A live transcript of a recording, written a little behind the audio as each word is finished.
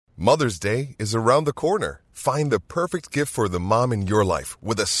Mother's Day is around the corner. Find the perfect gift for the mom in your life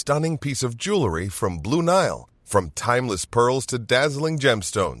with a stunning piece of jewelry from Blue Nile. From timeless pearls to dazzling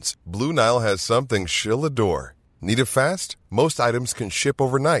gemstones, Blue Nile has something she'll adore. Need it fast? Most items can ship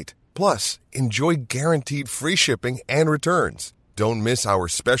overnight. Plus, enjoy guaranteed free shipping and returns. Don't miss our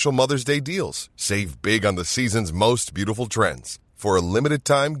special Mother's Day deals. Save big on the season's most beautiful trends. For a limited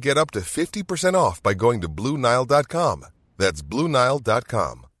time, get up to 50% off by going to BlueNile.com. That's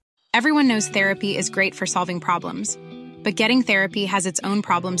BlueNile.com. Everyone knows therapy is great for solving problems. But getting therapy has its own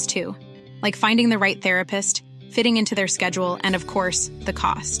problems too. Like finding the right therapist, fitting into their schedule, and of course, the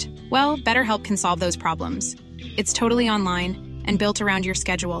cost. Well, BetterHelp can solve those problems. It's totally online and built around your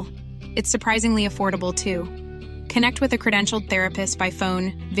schedule. It's surprisingly affordable too. Connect with a credentialed therapist by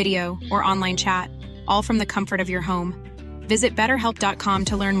phone, video, or online chat, all from the comfort of your home. Visit BetterHelp.com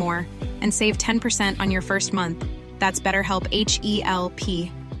to learn more and save 10% on your first month. That's BetterHelp,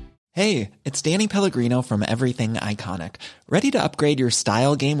 H-E-L-P. Hey, it's Danny Pellegrino from Everything Iconic. Ready to upgrade your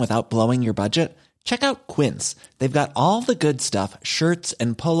style game without blowing your budget? Check out Quince. They've got all the good stuff, shirts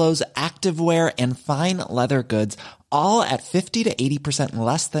and polos, activewear, and fine leather goods, all at 50 to 80%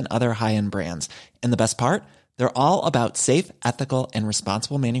 less than other high-end brands. And the best part? They're all about safe, ethical, and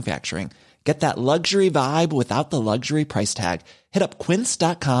responsible manufacturing. Get that luxury vibe without the luxury price tag. Hit up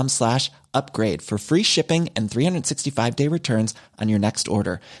quince.com/upgrade for free shipping and 365-day returns on your next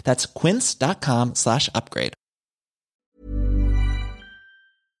order. That's quince.com/upgrade.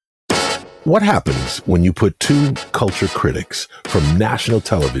 What happens when you put two culture critics from national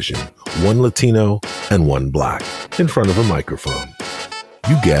television, one Latino and one Black, in front of a microphone?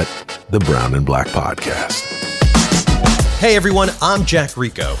 You get the Brown and Black Podcast. Hey everyone, I'm Jack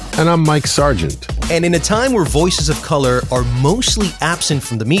Rico. And I'm Mike Sargent. And in a time where voices of color are mostly absent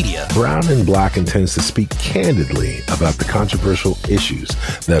from the media, Brown and Black intends to speak candidly about the controversial issues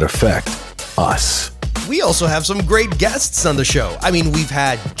that affect us. We also have some great guests on the show. I mean, we've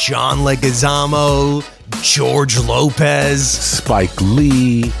had John Leguizamo, George Lopez, Spike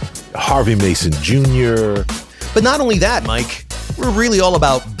Lee, Harvey Mason Jr. But not only that, Mike, we're really all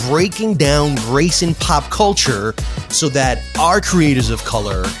about breaking down race in pop culture so that our creators of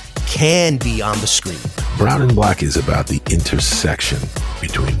color can be on the screen. Brown and Black is about the intersection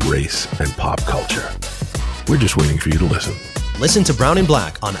between race and pop culture. We're just waiting for you to listen. Listen to Brown and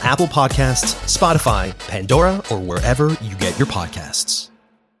Black on Apple Podcasts, Spotify, Pandora, or wherever you get your podcasts.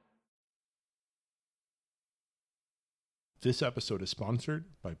 This episode is sponsored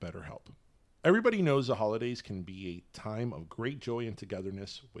by BetterHelp. Everybody knows the holidays can be a time of great joy and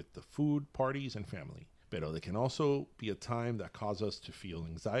togetherness with the food, parties, and family. But they can also be a time that causes us to feel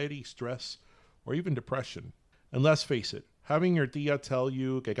anxiety, stress, or even depression. And let's face it, having your tía tell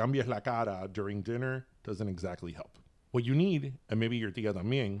you que cambies la cara during dinner doesn't exactly help. What you need, and maybe your tía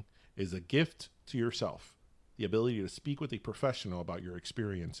también, is a gift to yourself. The ability to speak with a professional about your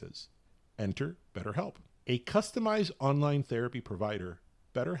experiences. Enter BetterHelp. A customized online therapy provider,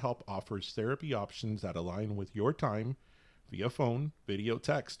 BetterHelp offers therapy options that align with your time via phone, video,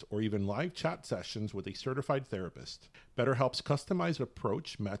 text, or even live chat sessions with a certified therapist. BetterHelp's customized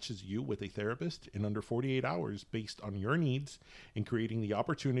approach matches you with a therapist in under 48 hours based on your needs and creating the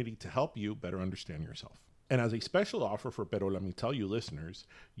opportunity to help you better understand yourself. And as a special offer for Pero Let Me Tell You listeners,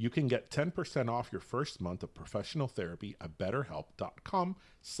 you can get 10% off your first month of professional therapy at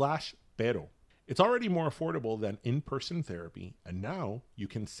betterhelp.com/pero. It's already more affordable than in-person therapy, and now you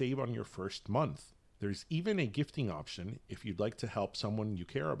can save on your first month. There's even a gifting option if you'd like to help someone you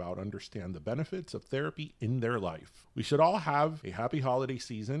care about understand the benefits of therapy in their life. We should all have a happy holiday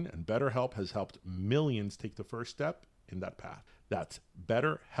season, and BetterHelp has helped millions take the first step in that path. That's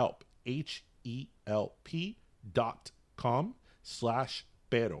BetterHelp,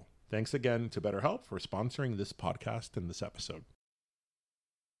 HELP.com/pero. Thanks again to BetterHelp for sponsoring this podcast and this episode.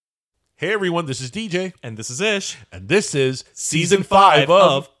 Hey everyone, this is DJ. And this is Ish. And this is Season 5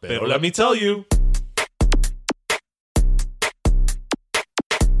 of Pero Let Me Tell You.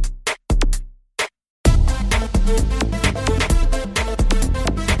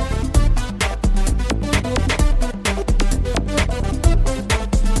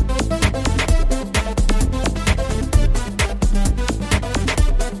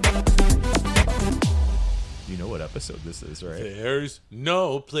 Episode this is, right? There's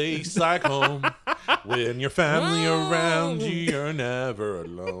no place like home. When your family around you, you're never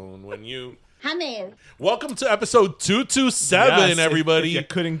alone. When you... Honey. Welcome to episode 227, yes, everybody. If you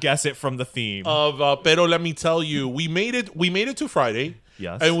couldn't guess it from the theme of Pero Let Me Tell You. We made it to Friday.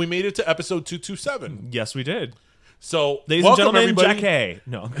 Yes. And we made it to episode 227. Yes, we did. So, ladies and gentlemen, everybody. Jack Hay.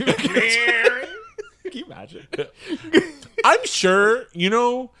 No. Can you imagine? I'm sure, you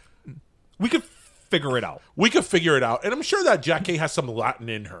know, We could figure it out. We could figure it out. And I'm sure that Jackie has some Latin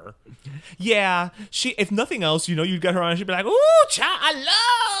in her. Yeah, if nothing else, you'd get her on and she'd be like, "Ooh, child, I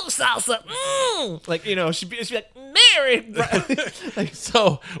love salsa." Like, she'd be like, "Mary."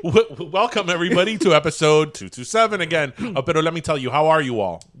 So, welcome everybody to episode 227 again. Pero let me tell you, how are you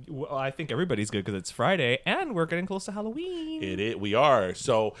all? Well, I think everybody's good because it's Friday and we're getting close to Halloween. We are.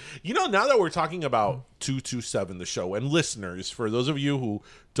 So, now that we're talking about 227, the show, and listeners, for those of you who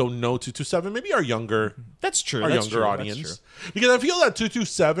don't know 227, maybe our younger, That's true. audience, because I feel that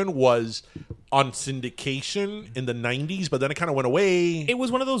 227 was on syndication in the 90s, but then it kind of went away. It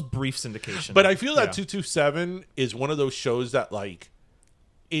was one of those brief syndications. But I feel that 227 is one of those shows that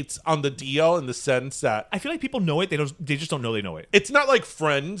it's on the DL in the sense that I feel like people know it. They just don't know they know it. it's not like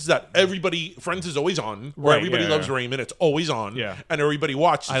Friends that Friends is always on, or Right, everybody loves Raymond. It's always on, and everybody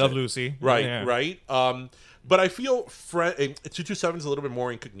watches. I Love it. Lucy. Right, Yeah. right. But I feel 227 is a little bit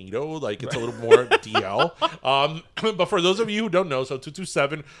more incognito, like it's a little more DL. But for those of you who don't know, so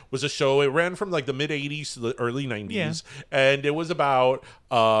 227 was a show. It ran from like the mid 80s to the early 90s, and it was about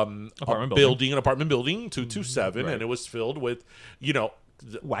an apartment building 227, and it was filled with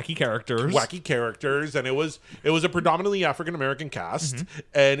Wacky characters, and it was a predominantly African American cast,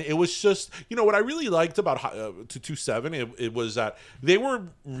 and it was just what I really liked about 227 it was that they were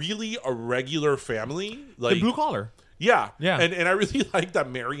really a regular family, like the blue collar. Yeah. And I really like that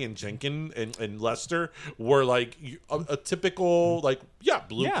Mary and Jenkins and Lester were like a typical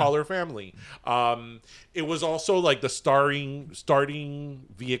blue collar family. It was also like the starting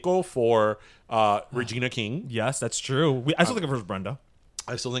vehicle for Regina King. Yes, that's true. I still think of her as Brenda.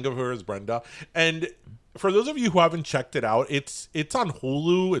 I still think of her as Brenda. And for those of you who haven't checked it out, it's on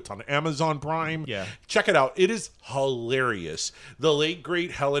Hulu. It's on Amazon Prime. Yeah. Check it out. It is hilarious. The late,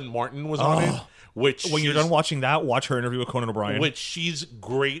 great Helen Martin was on it. Which when you're done watching that, watch her interview with Conan O'Brien. Which she's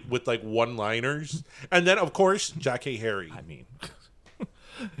great with one-liners. And then, of course, Jackie Harry.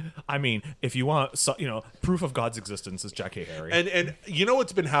 I mean, if you want, proof of God's existence is Jackie Harry. And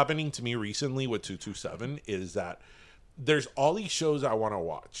what's been happening to me recently with 227 is that there's all these shows I want to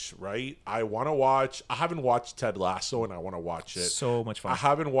watch, right? I haven't watched Ted Lasso, and I want to watch it. So much fun. I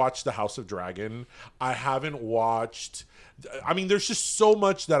haven't watched The House of Dragon. I haven't watched... there's just so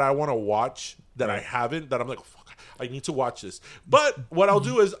much that I want to watch that I haven't, that I'm like, fuck, I need to watch this. But what I'll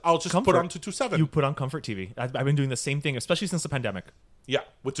do is I'll just put on 227. You put on Comfort TV. I've been doing the same thing, especially since the pandemic. Yeah,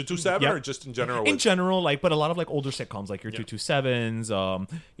 with 227 or just in general? In general, but a lot of older sitcoms, like your 227s.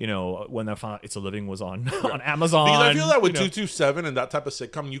 When I found out It's a Living was on on Amazon. Because I feel that with 227 and that type of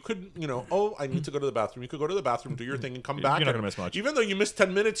sitcom, you could, I need to go to the bathroom. You could go to the bathroom, do your thing, and come back. You're not gonna miss much. Even though you missed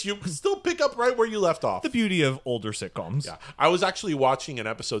 10 minutes, you can still pick up right where you left off. The beauty of older sitcoms. Yeah, I was actually watching an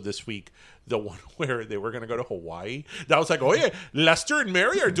episode this week, the one where they were going to go to Hawaii. That was like, oh yeah, Lester and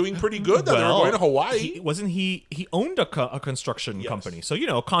Mary are doing pretty good. That they were going to Hawaii. He owned a construction company,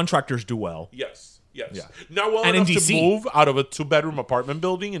 so contractors do well. Yes. Yeah. And Not well in enough to DC. move out of a 2-bedroom apartment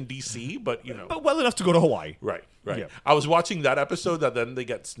building in DC, but But well enough to go to Hawaii. Right. Yeah. I was watching that episode that then they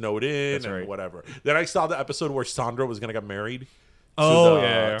get snowed in. That's and right. whatever. Then I saw the episode where Sandra was going to get married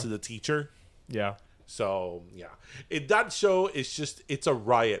to the teacher. Yeah. So, yeah. That show is just, it's a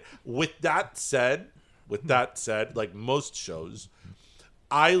riot. With that said, like most shows,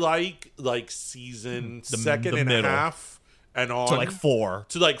 I like season second and a half and on. To 4.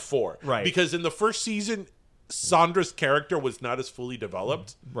 To 4. Right. Because in the first season, Sandra's character was not as fully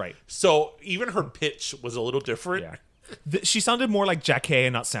developed. Right. So even her pitch was a little different. Yeah. She sounded more like Jackie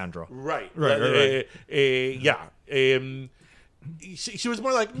and not Sandra. Right. Yeah. She was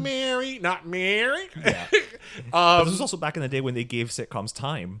more like Mary, not Mary. Yeah. But this was also back in the day when they gave sitcoms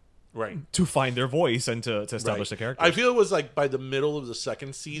time. Right. To find their voice and to establish the character. I feel it was by the middle of the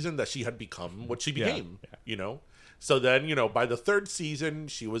second season that she had become what she became, So then, by the third season,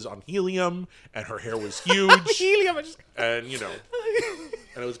 she was on helium and her hair was huge. Helium. And, and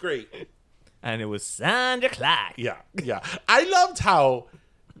it was great. And it was Sandra Clark. Yeah. I loved how,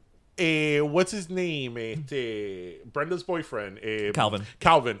 what's his name? Brenda's boyfriend.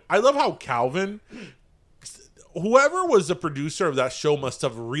 Calvin. I love how Calvin... Whoever was the producer of that show must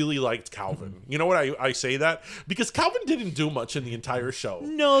have really liked Calvin. You know what I say that? Because Calvin didn't do much in the entire show.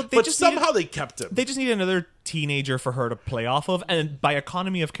 No, but somehow they kept him. They just need another teenager for her to play off of. And by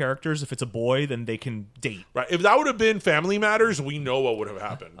economy of characters, if it's a boy, then they can date. Right. If that would have been Family Matters, we know what would have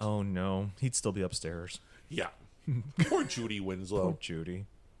happened. Oh, no. He'd still be upstairs. Yeah. Poor Judy Winslow. Poor Judy.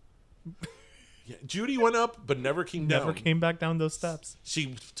 Yeah, Judy went up, but never came down. Never came back down those steps.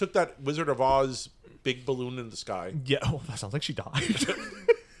 She took that Wizard of Oz big balloon in the sky. Yeah, that sounds like she died.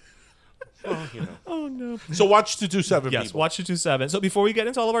 Oh no. So watch 227. Yes, people. watch 227. So before we get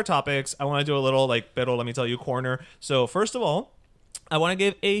into all of our topics, I want to do a little Pero let me tell you corner. So first of all, I want to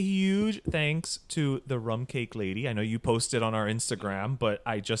give a huge thanks to the rum cake lady. I know you posted on our Instagram, but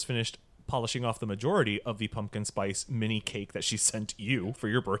I just finished polishing off the majority of the pumpkin spice mini cake that she sent you for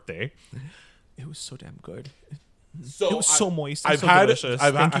your birthday. It was so damn good. So it was so moist. And I've so had delicious.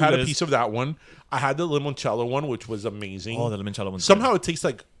 I've Thank you, had a Liz. piece of that one. I had the limoncello one, which was amazing. Oh, the limoncello one's Somehow it tastes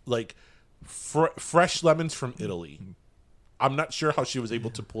like fresh lemons from Italy. I'm not sure how she was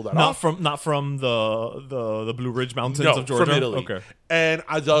able to pull that off. Not from the Blue Ridge Mountains of Georgia. from Italy. Okay. And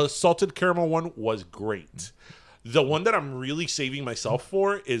the salted caramel one was great. The one that I'm really saving myself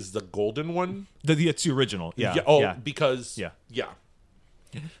for is the golden one. It's the original. Yeah. Because Yeah. yeah.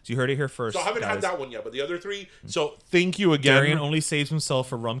 So you heard it here first. So I haven't had guys. that one yet, but the other three. So thank you again. Darian only saves himself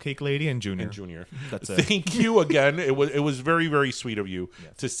for Rum Cake Lady and Junior. That's it. Thank you again. It was very, very sweet of you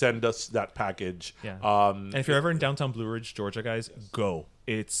to send us that package. Yeah. And if you're ever in downtown Blue Ridge, Georgia, guys, go.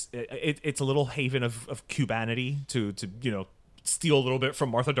 It's a little haven of Cubanity to steal a little bit from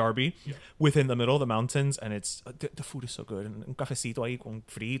Martha Darby within the middle of the mountains, and it's the food is so good. And un cafecito ahí con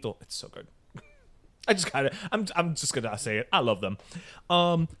frito, it's so good. I'm just gonna say it. I love them.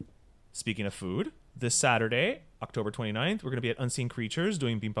 Speaking of food, this Saturday, October 29th, we're gonna be at Unseen Creatures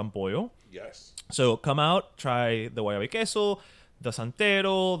doing Bim Pam Pollo. Yes. So come out, try the guayabe queso, the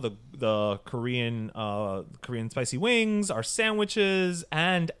santero, the Korean spicy wings, our sandwiches,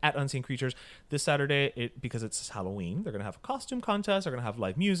 and at Unseen Creatures this Saturday, because it's Halloween, they're gonna have a costume contest. They're gonna have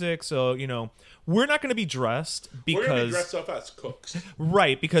live music. So we're not gonna be dressed because we're gonna be dressed up as cooks,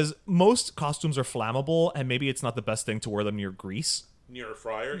 right? Because most costumes are flammable, and maybe it's not the best thing to wear them near grease. near a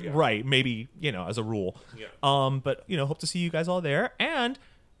fryer. Yeah. Right? Maybe as a rule. Yeah. But hope to see you guys all there. And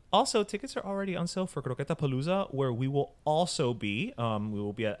also, tickets are already on sale for Croqueta Palooza, where we will also be. We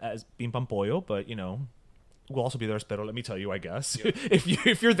will be as Bim Pam Pollo, but we'll also be there as Pero. Let me tell you, I guess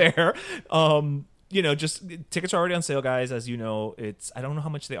if you're there, just tickets are already on sale, guys. As you know, I don't know how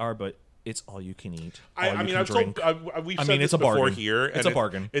much they are, but it's all you can eat. I've told we've said this it's a before bargain. here. It's a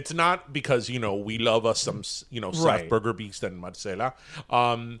bargain. It's not because we love us some Right. Burger Beast and Marcela.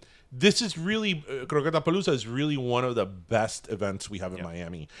 This is really Croqueta Palooza is really one of the best events we have in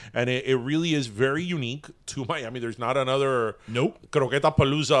Miami, and it really is very unique to Miami. There's not another Croqueta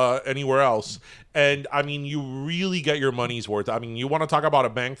Palooza anywhere else, and you really get your money's worth. You want to talk about a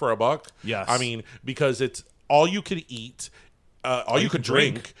bang for a buck? Yes. Because it's all you can eat. All you could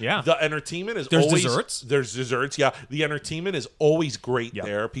drink. Yeah. The entertainment is There's always... desserts. There's desserts, yeah. The entertainment is always great Yep.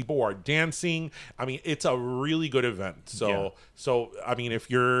 there. People are dancing. It's a really good event. So, if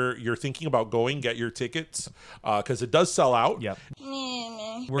you're thinking about going, get your tickets because it does sell out. Yep.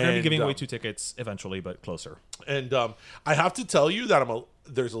 We're going to be giving away 2 tickets eventually, but closer. And I have to tell you that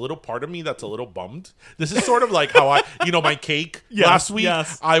there's a little part of me that's a little bummed. This is sort of like how my cake last week.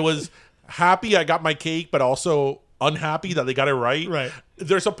 Yes. I was happy I got my cake, but also unhappy that they got it right. Right.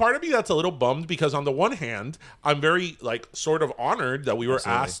 There's a part of me that's a little bummed because on the one hand, I'm very sort of honored that we were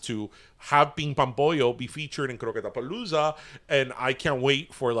asked to have Bim Pam Pollo be featured in Croqueta Palooza, and I can't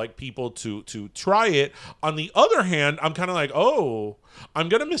wait for people to try it. On the other hand, I'm kind of like, oh, I'm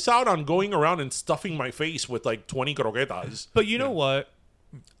gonna miss out on going around and stuffing my face with 20 croquetas. But you know what?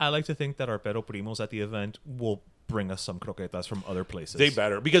 I like to think that our Pero Primos at the event will bring us some croquetas from other places. They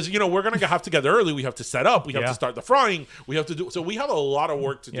better, because we're gonna have to get there early. We have to set up. We have to start the frying. We have to do. So we have a lot of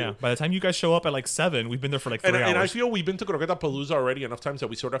work to do. By the time you guys show up at 7, we've been there for 3 hours. And I feel we've been to Croqueta Palooza already enough times that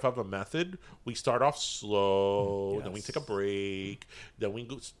we sort of have a method. We start off slow, then we take a break, then we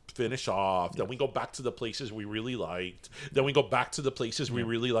go finish off, then we go back to the places we really liked, then we go back to the places we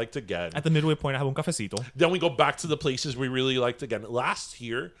really liked again. At the midway point, I have un cafecito. Then we go back to the places we really liked again. Last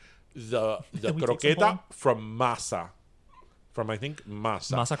year, the we take some croqueta home? from Masa. From I think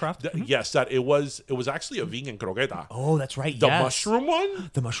Masa. Masa Craft? Yes, that it was actually a vegan croqueta. Oh, that's right. The mushroom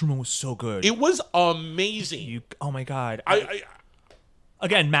one? The mushroom one was so good. It was amazing. Oh my god. I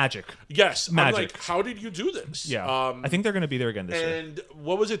Again, magic. Yes, Magic. I'm like, how did you do this? Yeah. I think they're going to be there again this year. And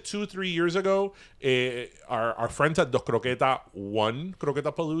what was it, 2-3 years ago? Our friends at the Croqueta won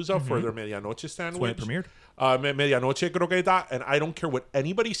Croqueta Palooza for their Medianoche sandwich. When it premiered. Medianoche Croqueta, and I don't care what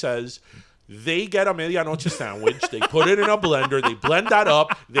anybody says. They get a Medianoche sandwich. They put it in a blender. They blend that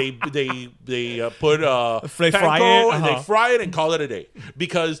up. They put They fry panko, it. and they fry it and call it a day.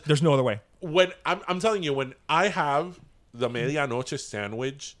 Because There's no other way. when I'm telling you, when I have the Medianoche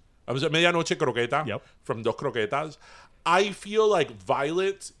sandwich, I was at Medianoche Croqueta from Dos Croquetas, I feel like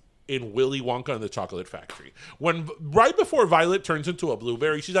Violet in Willy Wonka and the Chocolate Factory. Right before Violet turns into a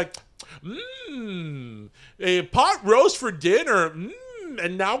blueberry, she's like, a pot roast for dinner.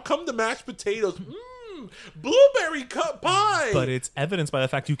 And now come the mashed potatoes. Blueberry cut pie. But it's evidenced by the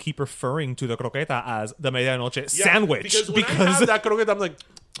fact you keep referring to the croqueta as the medianoche sandwich. Because when I have that croqueta, I'm like,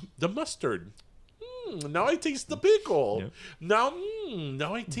 the mustard. Now I taste the pickle. Yep.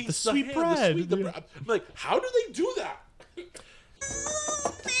 Now I taste the sweet ham, bread. The bread. I'm like, how do they do that?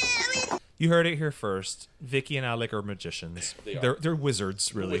 You heard it here first. Vicky and Alec are magicians. They're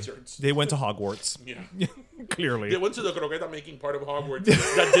wizards, really. Wizards. They went to Hogwarts. Yeah. Clearly. They went to the croqueta making part of Hogwarts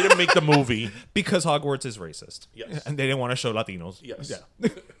that didn't make the movie. Because Hogwarts is racist. Yes. And they didn't want to show Latinos. Yes. Yeah.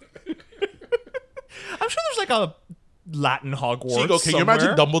 I'm sure there's like a Latin Hogwarts Chico, can you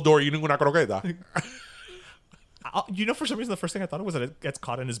imagine Dumbledore eating una croqueta? For some reason, the first thing I thought was that it gets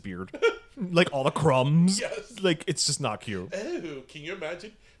caught in his beard. Like all the crumbs. Yes. Like, it's just not cute. Oh, can you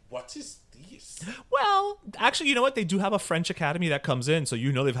imagine? What is this? Well, actually, you know what? They do have a French academy that comes in, so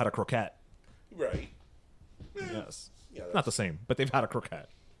you know they've had a croquette. Right. Yes. Yeah, not the same, but they've had a croquette.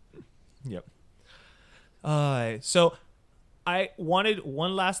 Yep. So I wanted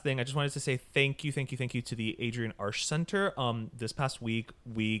one last thing. I just wanted to say thank you to the Adrian Arsh Center. This past week,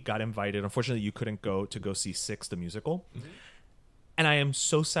 we got invited. Unfortunately, you couldn't go see Six, the musical. Mm-hmm. And I am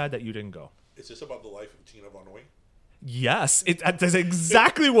so sad that you didn't go. Is this about the life of Tina Von Oy? Yes, that's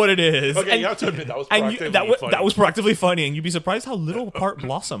exactly what it is. Okay, you have to admit that was proactively funny. That was proactively funny, and you'd be surprised how little part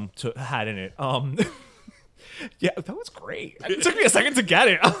Blossom had in it. Yeah, that was great. It took me a second to get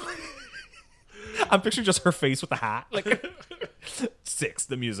it. I'm picturing just her face with the hat, like Six,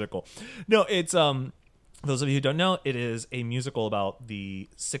 the musical. No, it's for those of you who don't know, it is a musical about the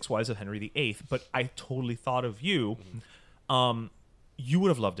 6 wives of Henry VIII. But I totally thought of you. You would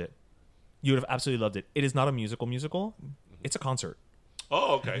have loved it. You would have absolutely loved it. It is not a musical. It's a concert.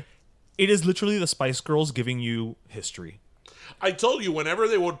 Oh, okay. It is literally the Spice Girls giving you history. I told you, whenever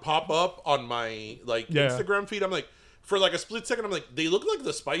they would pop up on my Instagram feed, I'm like, for like a split second, I'm like, they look like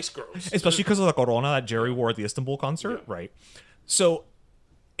the Spice Girls. Especially because of the corona that Jerry wore at the Istanbul concert. Yeah. Right. So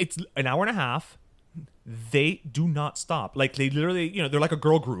it's an hour and a half. They do not stop. Like, they literally, they're like a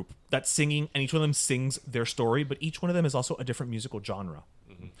girl group that's singing, and each one of them sings their story, but each one of them is also a different musical genre.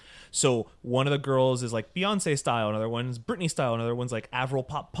 Mm-hmm. So one of the girls is like Beyonce style, another one's Britney style, another one's like Avril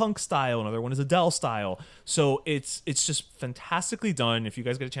pop punk style, another one is Adele style. So it's just fantastically done. If you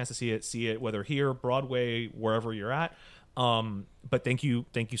guys get a chance to see it, whether here, Broadway, wherever you're at. But thank you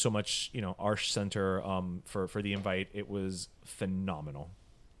so much, Arsh Center, for the invite. It was phenomenal.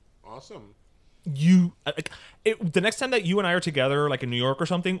 Awesome. The next time that you and I are together, like in New York or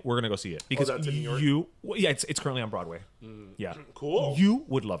something, we're gonna go see it because that's in New York? It's currently on Broadway. Yeah, cool. You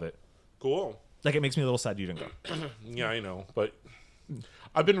would love it. Cool. Like, it makes me a little sad you didn't go. Yeah, I know, but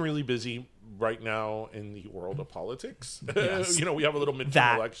I've been really busy right now in the world of politics. Yes. We have a little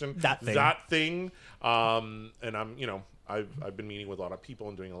midterm election. That thing. And I'm, I've been meeting with a lot of people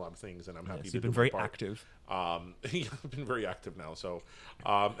and doing a lot of things, and I'm happy to you've been very active. I've been very active now. So,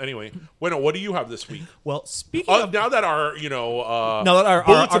 anyway, Bueno, what do you have this week? Well, speaking of now that our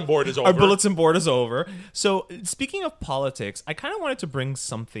bulletin board is over. Our bulletin board is over. So, speaking of politics, I kind of wanted to bring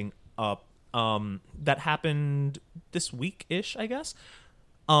something up that happened this week-ish, I guess.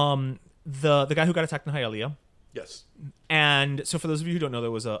 The guy who got attacked in Hialeah. Yes. And so, for those of you who don't know, there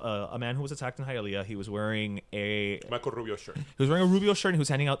was a man who was attacked in Hialeah. He was wearing a Michael Rubio shirt. He was wearing a Rubio shirt, and he was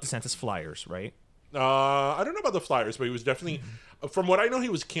handing out DeSantis flyers, right? I don't know about the flyers, but he was definitely, from what I know, he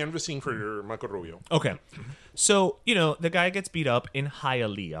was canvassing for Michael Rubio. Okay. So, the guy gets beat up in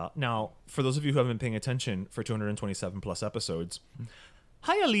Hialeah. Now, for those of you who haven't been paying attention for 227 plus episodes,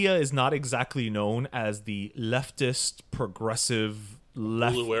 Hialeah is not exactly known as the leftist, progressive,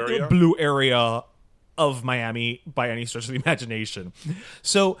 blue area of Miami by any stretch of the imagination.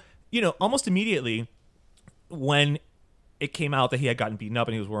 So, almost immediately when it came out that he had gotten beaten up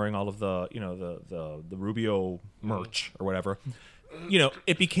and he was wearing all of the, the Rubio merch or whatever,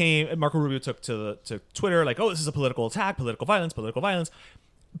 it became, Marco Rubio took to Twitter like, oh, this is a political attack, political violence.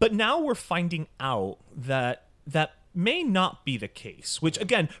 But now we're finding out that may not be the case, which,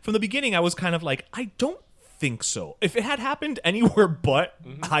 again, from the beginning, I was kind of like, I don't think so. If it had happened anywhere but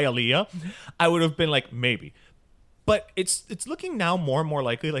Hialeah, I would have been like, maybe. But it's looking now more and more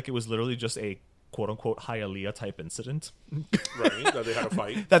likely like it was literally just a quote-unquote Hialeah type incident. Right, that they had a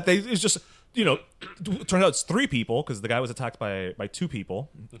fight. It's just, turns out it's 3 people because the guy was attacked by 2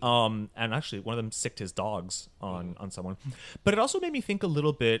 people. And actually, one of them sicked his dogs on someone. But it also made me think a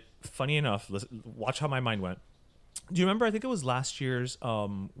little bit, funny enough, watch how my mind went. Do you remember, I think it was last year's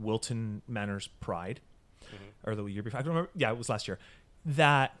Wilton Manors Pride? Or the year before? I don't remember. Yeah, it was last year.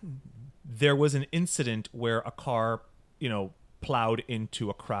 That there was an incident where a car, plowed into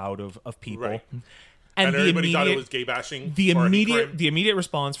a crowd of people. Right. And everybody thought it was gay bashing. The immediate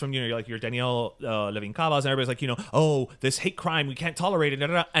response from like your Danielle Levin Cavas and everybody's like, oh, this hate crime, we can't tolerate it,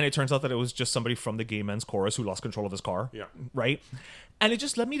 and it turns out that it was just somebody from the gay men's chorus who lost control of his car. Yeah. Right. And it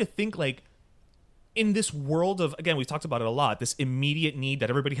just led me to think, like, in this world of, again, we've talked about it a lot, this immediate need that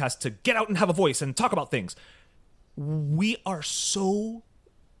everybody has to get out and have a voice and talk about things. We are so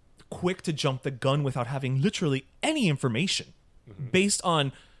quick to jump the gun without having literally any information based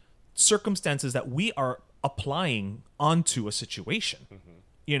on circumstances that we are applying onto a situation,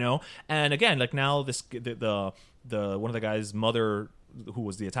 and again, like now this the one of the guy's mother, who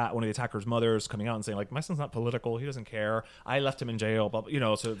was one of the attacker's mothers, coming out and saying, like, my son's not political, he doesn't care, I left him in jail, but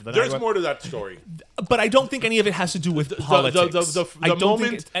so there's more to that story, but I don't think any of it has to do with politics.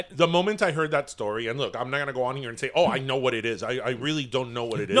 The moment I heard that story, and look, I'm not gonna go on here and say, oh, I know what it is. I really don't know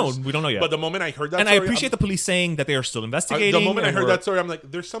what it is. No, we don't know yet. But the moment I heard that, and story, I appreciate the police saying that they are still investigating. The moment I heard that story, I'm like,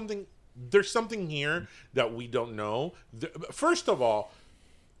 there's something here that we don't know. First of all,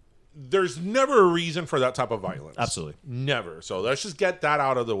 there's never a reason for that type of violence. Absolutely. Never. So let's just get that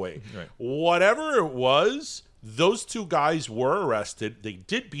out of the way. Right. Whatever it was, those two guys were arrested. They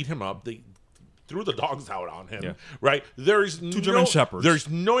did beat him up. They threw the dogs out on him. Yeah. Right? There's two German Shepherds. There's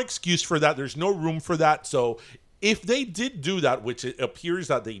no excuse for that. There's no room for that. So if they did do that, which it appears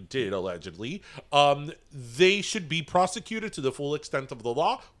that they did, allegedly, they should be prosecuted to the full extent of the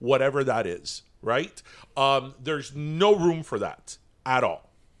law, whatever that is. Right? There's no room for that at all.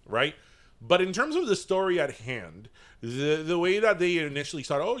 Right? But in terms of the story at hand, the way that they initially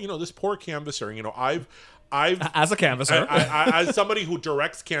started, this poor canvasser, I've as a canvasser, as somebody who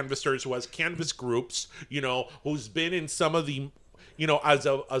directs canvassers, who has canvas groups, who's been in some of the, as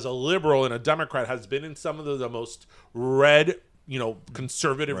a liberal and a Democrat, has been in some of the most red,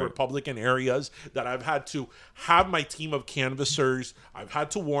 conservative Republican areas, that I've had to have my team of canvassers. I've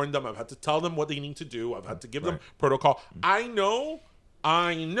had to warn them. I've had to tell them what they need to do. I've had to give them protocol. I know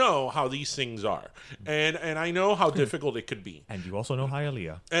how these things are, and I know how difficult it could be. And you also know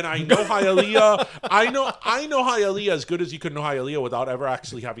Hialeah. And I know Hialeah. I know Hialeah as good as you could know Hialeah without ever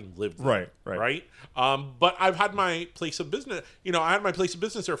actually having lived there. Right. But I've had my place of business. I had my place of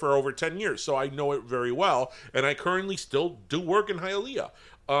business there for over 10 years, so I know it very well. And I currently still do work in Hialeah.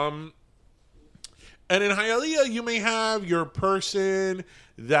 And in Hialeah, you may have your person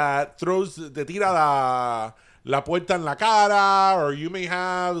that throws the tira la puerta en la cara, or you may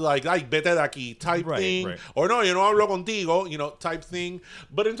have like, ay, vete de aquí type thing, or no, yo no hablo contigo, type thing.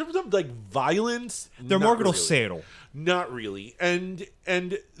 But in terms of like violence, they're more grosero. Not really. And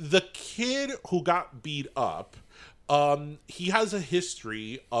the kid who got beat up, he has a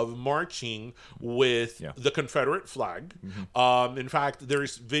history of marching with the Confederate flag. In fact,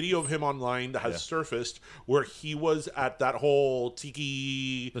 there's video of him online that has surfaced where he was at that whole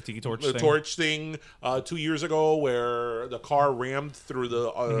tiki torch thing 2 years ago, where the car rammed through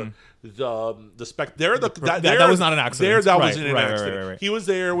the spec. That was not an accident. That wasn't an accident. Right. He was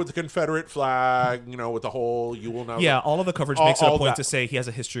there with the Confederate flag, with the whole "you will never." Yeah, all of the coverage makes it a point to say he has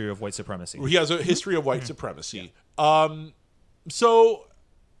a history of white supremacy. He has a history of white supremacy. So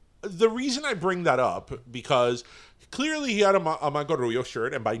the reason I bring that up, because clearly he had a Maaarrryyyyy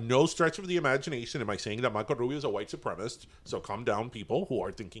shirt, and by no stretch of the imagination am I saying that Maaarrryyyyy is a white supremacist. So calm down, people who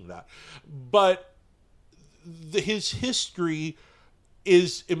are thinking that. But his history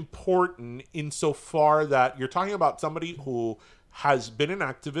is important insofar that you're talking about somebody who has been an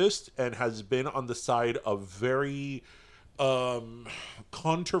activist and has been on the side of very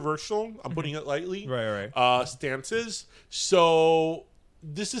controversial, I'm putting it lightly, stances. So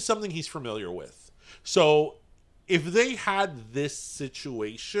this is something he's familiar with. So if they had this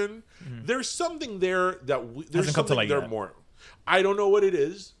situation, there's something there that there's something there more. I don't know what it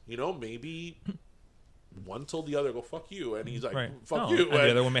is. Maybe one told the other, go fuck you, and he's like, fuck you. And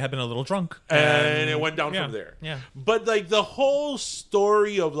the other one may have been a little drunk. And it went down from there. Yeah. But like the whole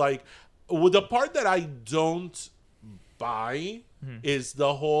story of like, the part that I don't buy is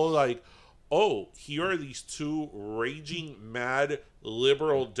the whole like, oh, here are these two raging mad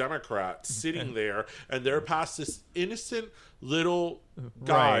liberal Democrats sitting there, and they're past this innocent little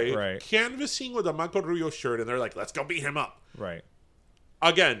guy canvassing with a Maaarrryyyyy shirt, and they're like, let's go beat him up. Right.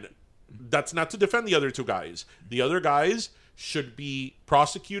 Again, that's not to defend the other two guys. The other guys should be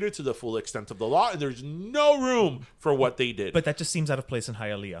prosecuted to the full extent of the law, and there's no room for what they did. But that just seems out of place in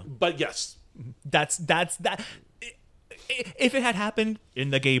Hialeah. But yes. That's that. If it had happened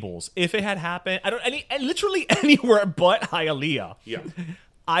in the Gables, if it had happened, literally anywhere but Hialeah,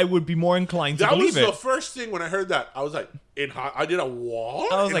 I would be more inclined to believe it. That was the first thing when I heard that. I was like, I did a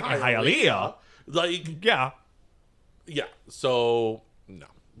what? I was like, Hialeah? Like, yeah. So, no.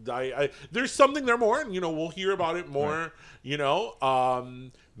 There's something there more, and we'll hear about it more.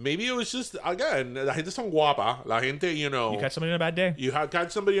 Right. Maybe it was just, again, la gente son guapa. La gente, You catch somebody on a bad day. You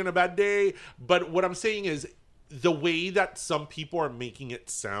catch somebody on a bad day. But what I'm saying is, the way that some people are making it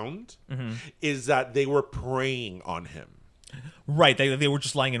sound is that they were preying on him. Right. They were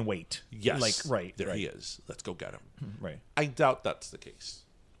just lying in wait. Yes. Right. There he is. Let's go get him. Right. I doubt that's the case.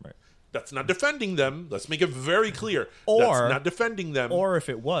 Right. That's not defending them. Let's make it very clear. Or that's not defending them. Or if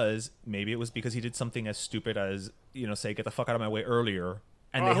it was, maybe it was because he did something as stupid as, say, get the fuck out of my way earlier,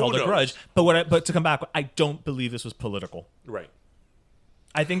 and they held a grudge. But to come back, I don't believe this was political. Right.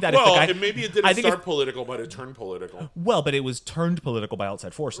 I think that maybe it didn't start political, but it turned political. Well, but it was turned political by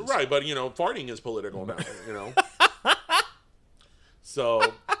outside forces. Right, but farting is political now,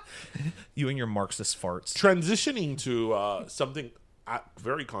 So, you and your Marxist farts. Transitioning to something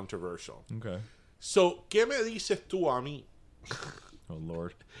very controversial. Okay. So, ¿qué me dices tú a mí? Oh,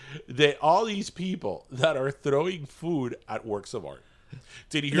 Lord. That all these people that are throwing food at works of art.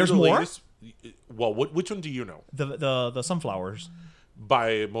 Did you hear There's more? latest? Well, which one do you know? The sunflowers.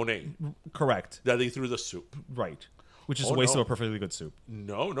 By Monet. Correct. That they threw the soup. Right. Which is a waste of a perfectly good soup.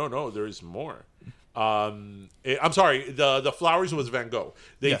 No. There's more. I'm sorry. The flowers was Van Gogh.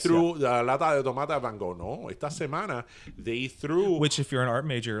 They threw the lata de tomate Van Gogh. No, esta semana they threw. Which, if you're an art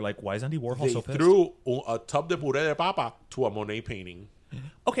major, why is Andy Warhol so pissed? They threw a tub de puré de papa to a Monet painting.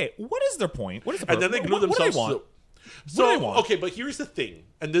 Okay, what is their point? What is the and then they glue themselves. What do So they want? Okay, but here's the thing,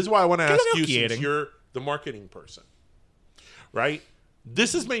 and this is why I want to ask you, since you're the marketing person, right?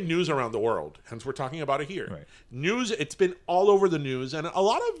 This has made news around the world, hence we're talking about it here. Right. News, it's been all over the news, and a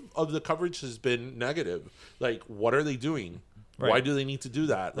lot of the coverage has been negative. Like, what are they doing? Right. Why do they need to do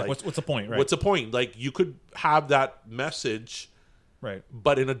that? What's the point, right? What's the point? You could have that message, right,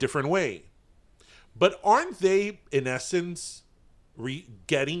 but in a different way. But aren't they, in essence,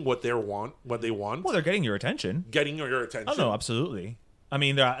 getting what they want? Well, they're getting your attention. Getting your attention. Oh, no, absolutely.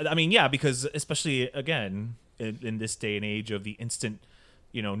 Yeah, because especially, again, in this day and age of the instant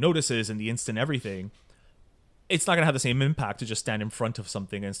notices and the instant everything, it's not going to have the same impact to just stand in front of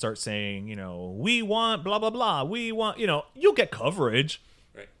something and start saying, we want blah, blah, blah. We want, you'll get coverage.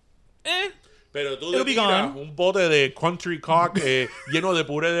 Right. Pero it'll be gone. Un bote de country cock lleno de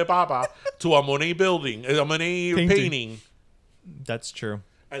puré de papa to a Monet building, a Monet painting. That's true.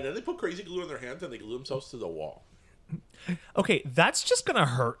 And then they put crazy glue on their hands and they glue themselves to the wall. Okay, that's just going to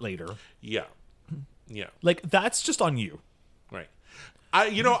hurt later. Yeah. That's just on you. Right. Are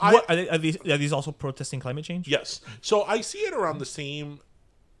these also protesting climate change? Yes. So I see it around the same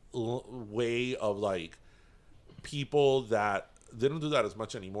way of people that they don't do that as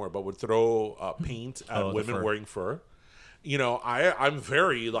much anymore, but would throw paint at women wearing fur. I'm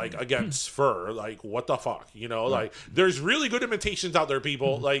very against fur. What the fuck? There's really good imitations out there,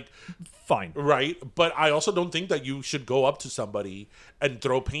 people. Fine. Right. But I also don't think that you should go up to somebody and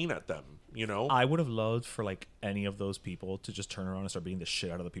throw paint at them. I would have loved for any of those people to just turn around and start beating the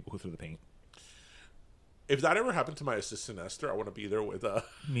shit out of the people who threw the paint. If that ever happened to my assistant Esther, I want to be there with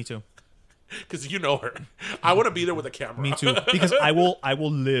Me too. Because you know her. I want to be there with a camera. Me too. Because I will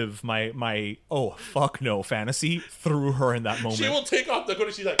live my oh fuck no fantasy through her in that moment. She will take off the hood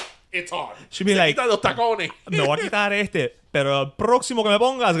and she's like, it's on. She'll be like, me voy a quitar este, pero el próximo que me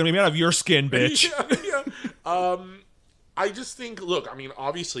pongas is going to be made out of your skin, bitch. Yeah. I just think, look,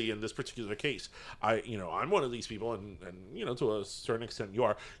 obviously in this particular case, I'm one of these people, and to a certain extent you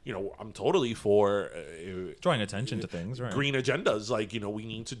are, I'm totally for drawing attention to things, right? Green agendas, we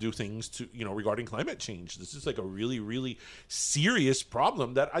need to do things to, regarding climate change. This is a really, really serious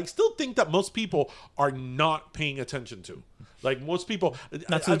problem that I still think that most people are not paying attention to. Most people,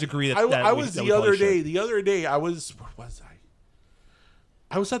 not to the degree that I was the other day. I was, where was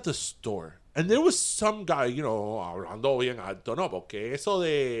I? I was at the store. And there was some guy, hablando bien alto, ¿no? Porque eso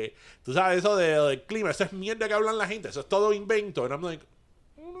de, tú sabes, eso de clima, esa es mierda que hablan la gente, eso es todo invento. And I'm like,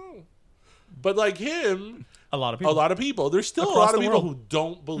 oh no. But him, a lot of people. There's still across a lot of the people world who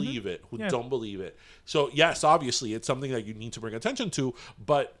don't believe it, don't believe it. So yes, obviously, it's something that you need to bring attention to,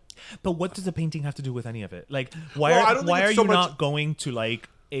 but what does the painting have to do with any of it? Why are you not going to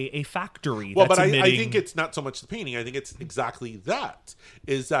a factory? Well, but I think it's not so much the painting. I think it's exactly that.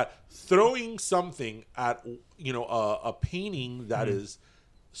 Is that throwing something at a painting that is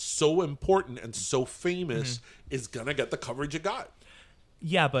so important and so famous is gonna get the coverage it got.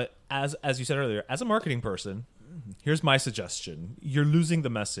 Yeah, but as you said earlier, as a marketing person, here's my suggestion: you're losing the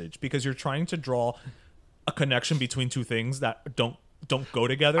message because you're trying to draw a connection between two things that don't go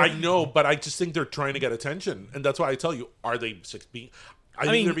together. I know, but I just think they're trying to get attention, and that's why I tell you: are they being?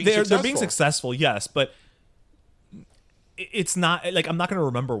 They're being successful. They're being successful, yes, but it's not like I'm not going to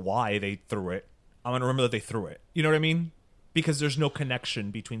remember why they threw it. I'm going to remember that they threw it. You know what I mean? Because there's no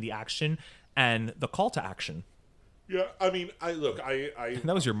connection between the action and the call to action. Yeah, I mean, I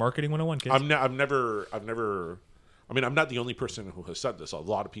That was your marketing 101, kids. I'm never. I mean, I'm not the only person who has said this. A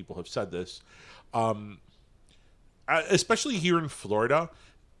lot of people have said this, especially here in Florida.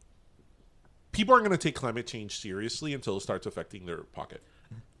 People aren't going to take climate change seriously until it starts affecting their pocket.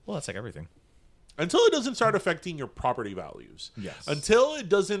 Well, that's like everything. Until it doesn't start affecting your property values. Yes. Until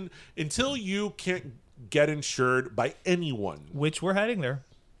you can't get insured by anyone. Which we're heading there.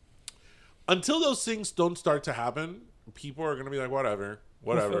 Until those things don't start to happen, people are going to be like, whatever.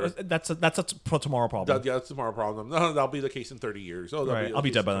 That's a tomorrow problem. That's a tomorrow problem. No, that'll be the case in 30 years. Oh, right. I'll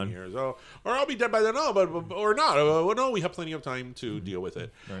be dead by then. Years. Oh, or I'll be dead by then. Oh, but or not. No, we have plenty of time to deal with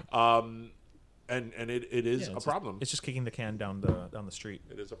it. Right. And it is a problem. It's just kicking the can down the street.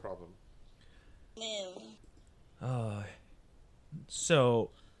 It is a problem.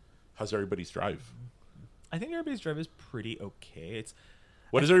 So, how's everybody's drive? I think everybody's drive is pretty okay.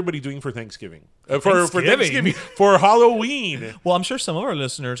 What is everybody doing for Thanksgiving? For Thanksgiving, for Halloween. Well, I'm sure some of our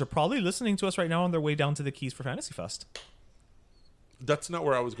listeners are probably listening to us right now on their way down to the Keys for Fantasy Fest. That's not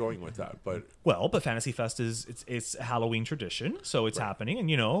where I was going with that, but Fantasy Fest it's a Halloween tradition, so it's happening, and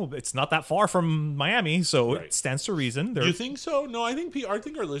it's not that far from Miami, so it stands to reason. You think so? No, I think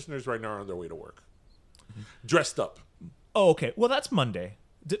our listeners right now are on their way to work, dressed up. Oh, okay. Well, that's Monday,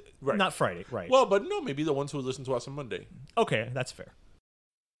 not Friday, right? Well, but no, maybe the ones who listen to us on Monday. Okay, that's fair.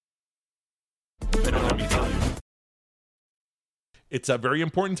 It's a very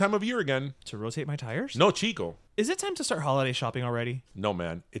important time of year again. To rotate my tires? No, Chico. Is it time to start holiday shopping already? No,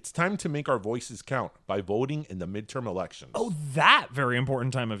 man. It's time to make our voices count by voting in the midterm elections. Oh, that very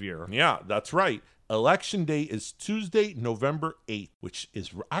important time of year. Yeah, that's right. Election Day is Tuesday, November 8th, which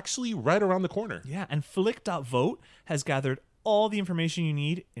is actually right around the corner. Yeah, and Flick.vote has gathered all the information you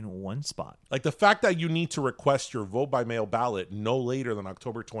need in one spot. Like the fact that you need to request your vote by mail ballot no later than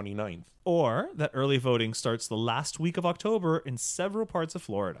October 29th. Or that early voting starts the last week of October in several parts of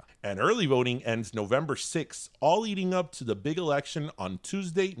Florida. And early voting ends November 6th, all leading up to the big election on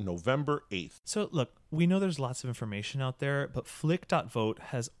Tuesday, November 8th. So look, we know there's lots of information out there, but Flick.vote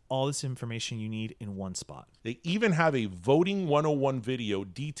has all this information you need in one spot. They even have a Voting 101 video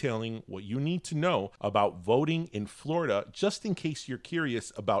detailing what you need to know about voting in Florida, just in case you're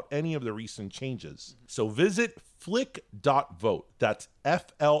curious about any of the recent changes. So visit flick.vote, that's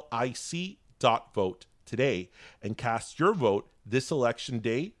FLIC.vote today, and cast your vote this election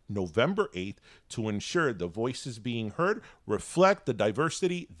day, November 8th, to ensure the voices being heard reflect the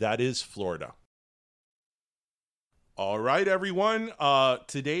diversity that is Florida. All right, everyone.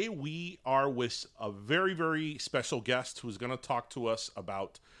 Today we are with a very, very special guest who's going to talk to us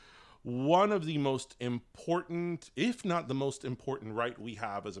about one of the most important, if not the most important right we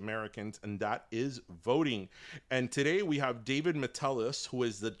have as Americans, and that is voting. And today we have David Metellus, who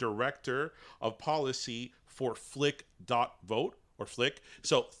is the Director of Policy for Flick.vote, or Flick.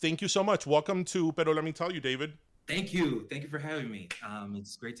 So thank you so much. Welcome to Pero Let Me Tell You, David. Thank you. Thank you for having me.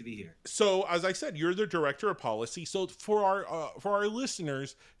 It's great to be here. So, as I said, you're the Director of Policy. So, for our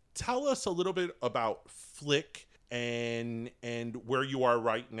listeners, tell us a little bit about Flick and where you are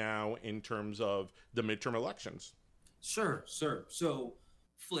right now in terms of the midterm elections. Sure. So,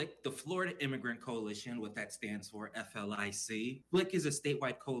 Flick, the Florida Immigrant Coalition, what that stands for, FLIC. Flick is a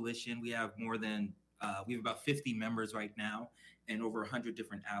statewide coalition. We have about 50 members right now, and over 100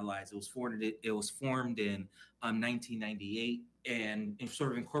 different allies. It was formed in 1998 and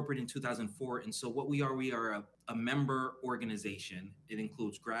sort of incorporated in 2004. And so what we are a member organization. It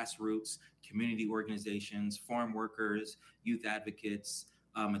includes grassroots, community organizations, farm workers, youth advocates,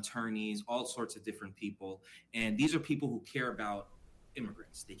 attorneys, all sorts of different people. And these are people who care about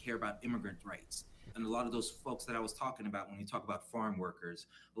immigrants. They care about immigrant rights. And a lot of those folks that I was talking about when we talk about farm workers,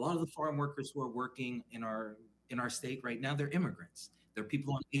 a lot of the farm workers who are working in our state right now, they're immigrants. They're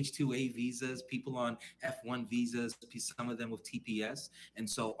people on H-2A visas, people on F-1 visas, some of them with TPS. And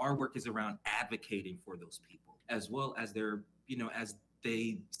so our work is around advocating for those people, as well as as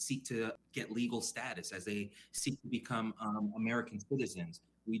they seek to get legal status, as they seek to become American citizens.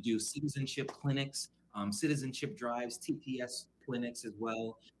 We do citizenship clinics, citizenship drives, TPS clinics as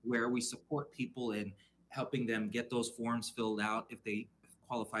well, where we support people in helping them get those forms filled out if they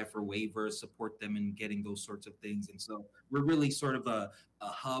qualify for waivers, support them in getting those sorts of things. And so we're really sort of a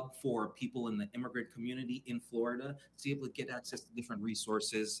hub for people in the immigrant community in Florida to be able to get access to different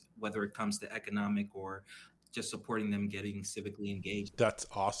resources, whether it comes to economic or just supporting them getting civically engaged. That's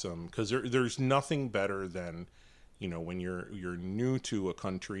awesome, because there's nothing better than when you're new to a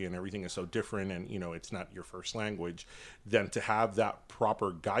country and everything is so different, and it's not your first language, then to have that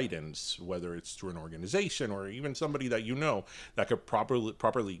proper guidance, whether it's through an organization or even somebody that that could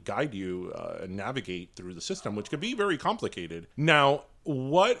properly guide you and navigate through the system, which could be very complicated. Now,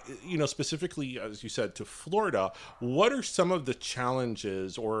 what, specifically, as you said, to Florida, what are some of the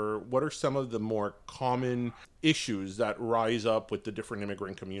challenges, or what are some of the more common issues that rise up with the different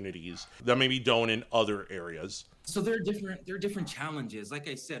immigrant communities that maybe don't in other areas? So there are different challenges. Like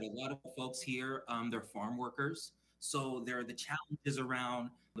I said, a lot of folks here, they're farm workers. So there are the challenges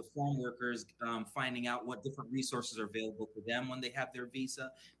around the farm workers finding out what different resources are available to them when they have their visa,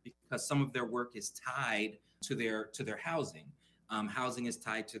 because some of their work is tied to their housing. Housing is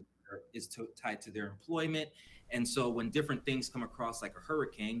tied to their employment. And so when different things come across, like a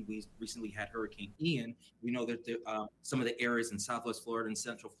hurricane, we recently had Hurricane Ian. We know that some of the areas in Southwest Florida and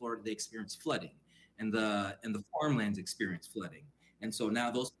Central Florida, they experience flooding, and the farmlands experience flooding. And so now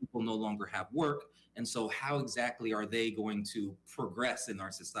those people no longer have work. And so how exactly are they going to progress in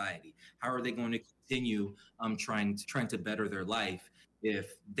our society? How are they going to continue trying to better their life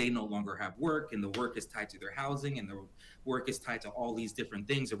if they no longer have work, and the work is tied to their housing, and the work is tied to all these different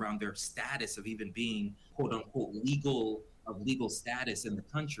things around their status of even being quote unquote legal status in the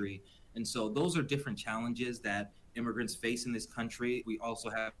country? And so those are different challenges that immigrants face in this country. We also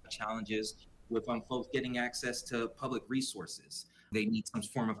have challenges with folks getting access to public resources. They need some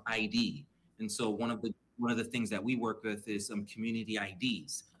form of ID. And so one of the things that we work with is community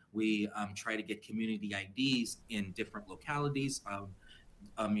IDs. We try to get community IDs in different localities.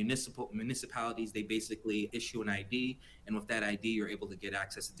 Municipalities, they basically issue an ID, and with that ID, you're able to get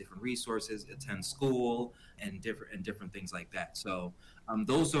access to different resources, attend school, and different things like that. So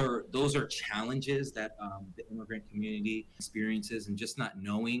those are challenges that the immigrant community experiences, and just not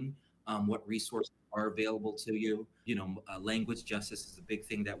knowing what resources are available to you. Language justice is a big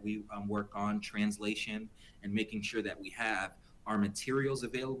thing that we work on, translation, and making sure that we have our materials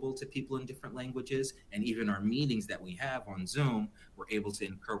available to people in different languages, and even our meetings that we have on Zoom, we're able to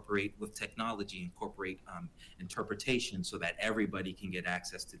incorporate interpretation so that everybody can get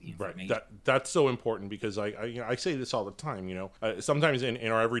access to the information. Right. That's so important, because I say this all the time. Sometimes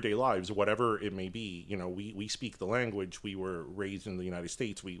in our everyday lives, whatever it may be, we speak the language. We were raised in the United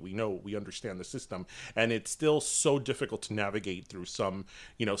States. We understand the system, and it's still so difficult to navigate through some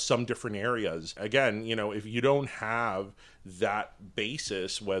different areas. Again, if you don't have that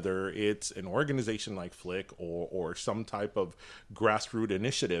basis, whether it's an organization like Flick or some type of grassroots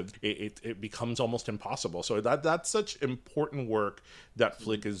initiative, it becomes almost impossible. So that's such important work that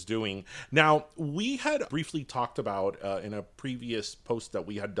Flick is doing. Now, we had briefly talked about in a previous post that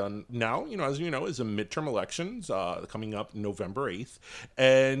we had done. Now, as you know, is a midterm elections coming up November 8th.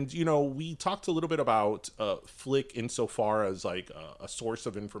 And, we talked a little bit about Flick insofar as like a source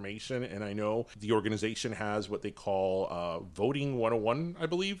of information. And I know the organization has what they call Voting 101, I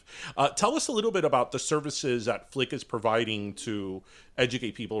believe. Tell us a little bit about the services that Flick is providing to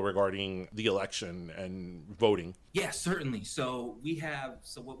educate people regarding the election and voting. Yeah, certainly. So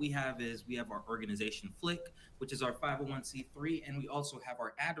what we have is we have our organization Flick, which is our 501c3, and we also have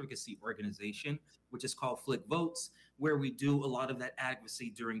our advocacy organization, which is called Flick Votes, where we do a lot of that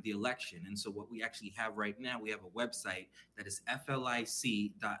advocacy during the election. And so what we actually have right now, we have a website that is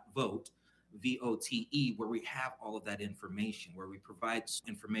flic.vote. VOTE, where we have all of that information, where we provide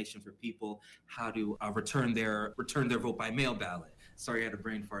information for people how to return their vote by mail ballot. Sorry, I had a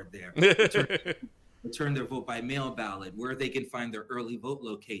brain fart there. Return their vote by mail ballot, where they can find their early vote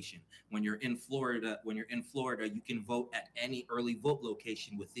location. When you're in Florida, you can vote at any early vote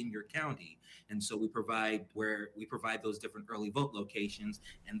location within your county. And so we provide those different early vote locations.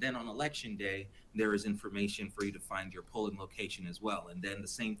 And then on election day, there is information for you to find your polling location as well. And then the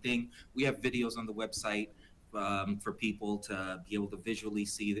same thing, we have videos on the website for people to be able to visually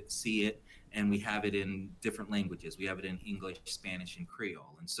see it. And we have it in different languages. We have it in English, Spanish, and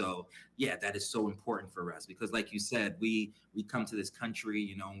Creole. And so, yeah, that is so important for us, because like you said, we come to this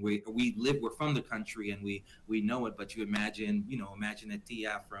country, we're from the country, and we know it. But you imagine a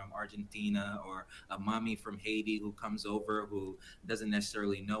tia from Argentina or a mommy from Haiti who comes over, who doesn't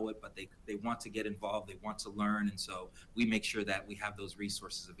necessarily know it, but they want to get involved, they want to learn. And so we make sure that we have those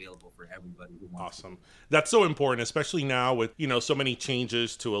resources available for everybody who wants. Awesome. That's so important, especially now with, so many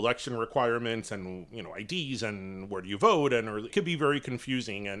changes to election requirements and, IDs and where do you vote, or it could be very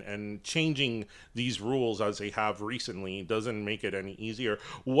confusing, and changing these rules as they have recently doesn't make it any easier.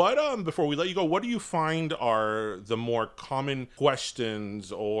 What before we let you go, what do you find are the more common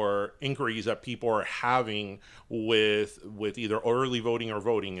questions or inquiries that people are having with either early voting or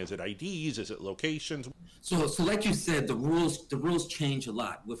voting? Is it IDs? Is it locations? So like you said, the rules change a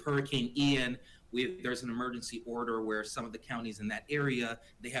lot. With Hurricane Ian, there's an emergency order where some of the counties in that area,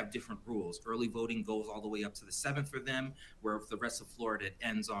 they have different rules. Early voting goes all the way up to the 7th for them, where for the rest of Florida it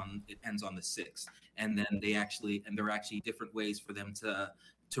ends on the 6th. And then there are actually different ways for them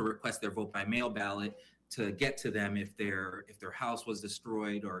to request their vote by mail ballot to get to them if their house was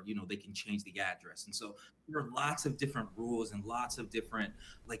destroyed, or they can change the address. And so there are lots of different rules and lots of different,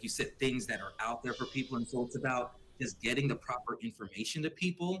 like you said, things that are out there for people. And so it's about just getting the proper information to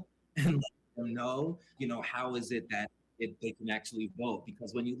people and let them know, how is it that they can actually vote.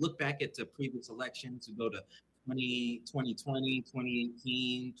 Because when you look back at the previous elections, you go to 2020,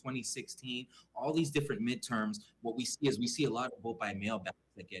 2018, 2016, all these different midterms, what we see a lot of vote by mail ballots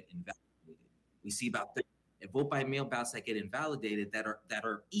that get invalidated. We see about 30 vote by mail ballots that get invalidated that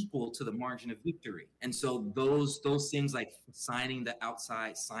are equal to the margin of victory. And so those things like signing the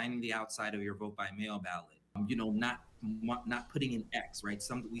outside of your vote by mail ballot, not putting an X, right?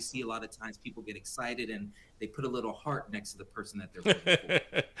 We see a lot of times people get excited and they put a little heart next to the person that they're voting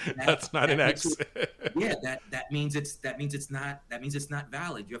for. That's not an X. That means it's not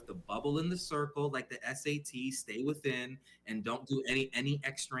valid. You have to bubble in the circle like the SAT, stay within, and don't do any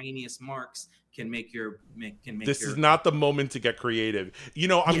extraneous marks can make this is not the moment to get creative.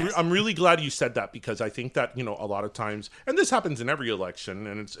 I'm really glad you said that, because I think that a lot of times, and this happens in every election,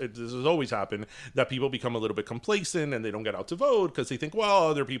 and this has always happened, that people become a little bit complacent and they don't get out to vote because they think, well,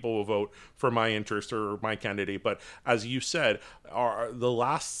 other people will vote for my interest or my candidate. But as you said, the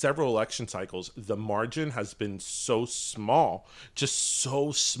last several election cycles, the margin has been so small, just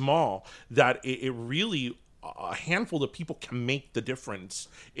so small, that it really, a handful of people can make the difference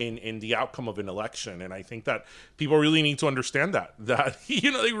in the outcome of an election. And I think that people really need to understand that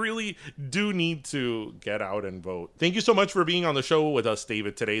they really do need to get out and vote. Thank you so much for being on the show with us,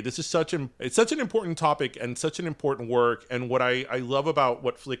 David, today. This is such an important topic and such an important work. And what I love about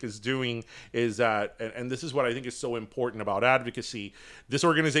what Flick is doing is that, and this is what I think is so important about advocacy, this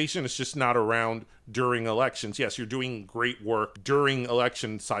organization is just not around during elections. Yes, you're doing great work during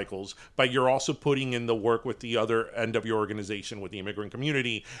election cycles, but you're also putting in the work with the other end of your organization, with the immigrant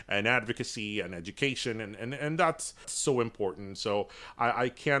community and advocacy and education, and that's so important. So I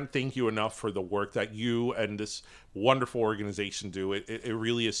can't thank you enough for the work that you and this wonderful organization do. It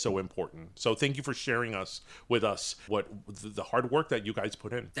really is so important. So thank you for sharing with us what the hard work that you guys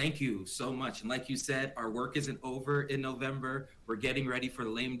put in. Thank you so much. And like you said, our work isn't over in November. We're getting ready for the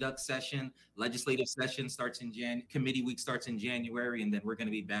lame duck session. Legislative session starts in committee week starts in January, and then we're going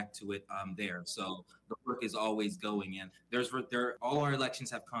to be back to it there. So the work is always going in. All our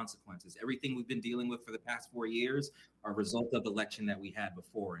elections have consequences. Everything we've been dealing with for the past 4 years are a result of the election that we had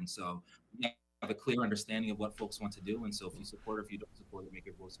before. And so have a clear understanding of what folks want to do. And so if you support or if you don't support it, make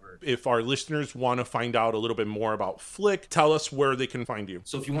your voice heard. If our listeners want to find out a little bit more about Flick, tell us where they can find you.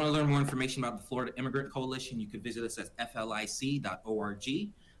 So if you want to learn more information about the Florida Immigrant Coalition, you can visit us at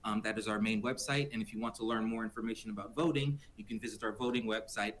flic.org. That is our main website. And if you want to learn more information about voting, you can visit our voting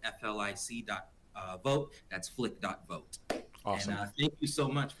website, flic.vote. That's flick.vote. Awesome. And thank you so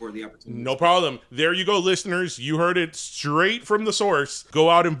much for the opportunity. No problem. There you go, listeners. You heard it straight from the source. Go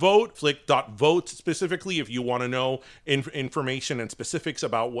out and vote. Flick.vote specifically if you want to know information and specifics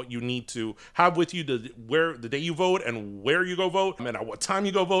about what you need to have with you the day you vote and where you go vote and at what time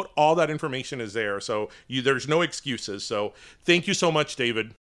you go vote. All that information is there. So there's no excuses. So thank you so much,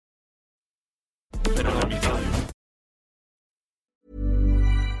 David.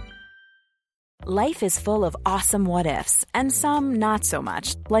 Life is full of awesome what-ifs, and some not so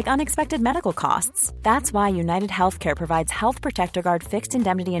much, like unexpected medical costs. That's why United Healthcare provides Health Protector Guard fixed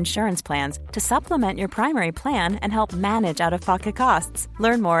indemnity insurance plans to supplement your primary plan and help manage out-of-pocket costs.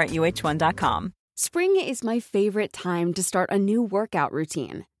 Learn more at uh1.com. Spring is my favorite time to start a new workout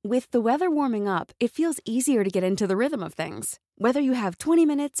routine. With the weather warming up, it feels easier to get into the rhythm of things. Whether you have 20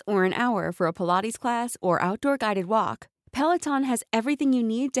 minutes or an hour for a Pilates class or outdoor guided walk, Peloton has everything you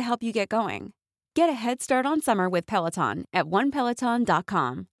need to help you get going. Get a head start on summer with Peloton at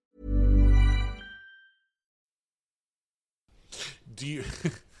onepeloton.com.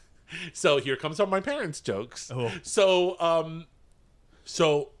 So here comes all my parents' jokes. Oh. So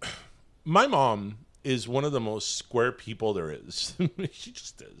my mom is one of the most square people there is. She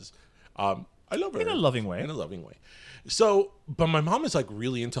just is. I love her. In a loving way. In a loving way. So, but my mom is like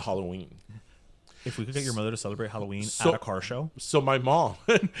really into Halloween. If we could get your mother to celebrate Halloween at a car show. So my mom,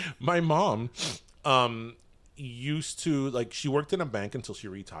 used to, like, she worked in a bank until she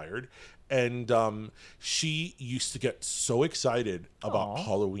retired, and she used to get so excited about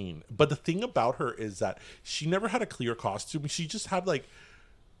Halloween. But the thing about her is that she never had a clear costume. She just had, like,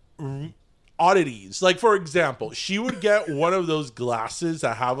 oddities. Like, for example, she would get one of those glasses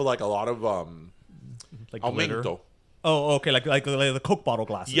that have, like, a lot of like aumento. glitter. Oh, okay, like the Coke bottle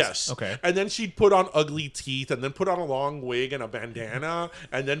glasses. Yes. Okay. And then she'd put on ugly teeth, and then put on a long wig and a bandana,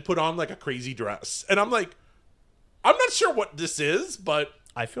 and then put on, like, a crazy dress. And I'm like, I'm not sure what this is, but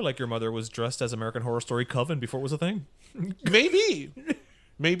I feel like your mother was dressed as American Horror Story Coven before it was a thing. maybe.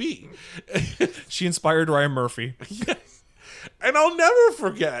 She inspired Ryan Murphy. Yes. And I'll never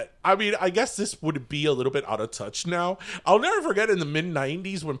forget. I mean, I guess this would be a little bit out of touch now. I'll never forget in the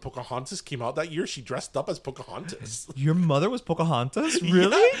mid-90s when Pocahontas came out that year, she dressed up as Pocahontas. Your mother was Pocahontas?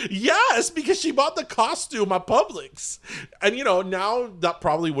 Really? Yeah, yes, because she bought the costume at Publix. And, you know, now that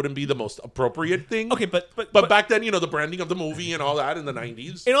probably wouldn't be the most appropriate thing. Okay, but back then, you know, the branding of the movie and all that in the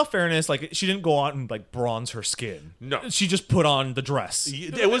 90s. In all fairness, like, she didn't go out and, like, bronze her skin. No. She just put on the dress.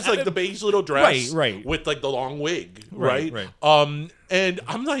 It was, like, the beige little dress. Right. With, like, the long wig. Right. And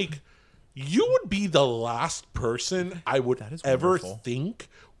I'm like, you would be the last person I would ever think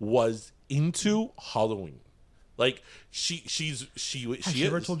was into Halloween. Like, she Has she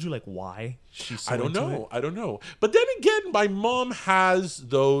ever told you, like, why she's so into it? I don't know. But then again, my mom has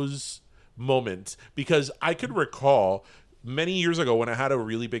those moments, because I could recall many years ago when I had a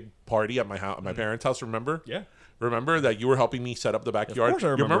really big party at my house, at my parents' house. Remember? Yeah. Remember that you were helping me set up the backyard? Of course I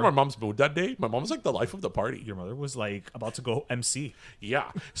remember. You remember my mom's mood that day? My mom was like the life of the party. Your mother was, like, about to go MC.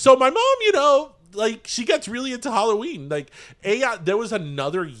 Yeah. So my mom, you know, like, she gets really into Halloween. Like, there was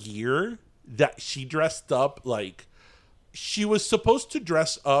another year that she dressed up like, she was supposed to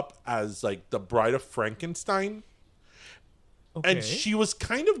dress up as, like, the Bride of Frankenstein. Okay. And she was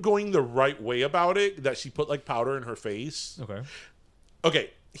kind of going the right way about it, that she put, like, powder in her face.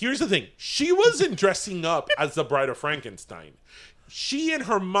 Okay. Here's the thing. She wasn't dressing up as the Bride of Frankenstein. She, in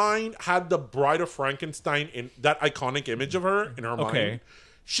her mind, had the Bride of Frankenstein, in that iconic image of her in her mind.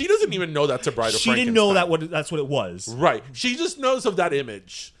 She doesn't even know that's a Bride of Frankenstein. She didn't know that's what it was. Right. She just knows of that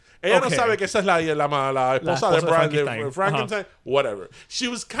image. Ella no sabe que esa es la esposa de Bride de Frankenstein. Whatever. She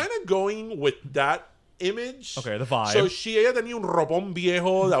was kind of going with that image. Okay, the vibe. So ella tenía un ropón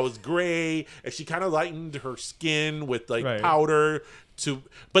viejo that was gray, and she kind of lightened her skin with, like, powder.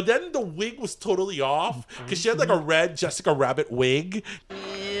 But then the wig was totally off, because she had, like, a red Jessica Rabbit wig.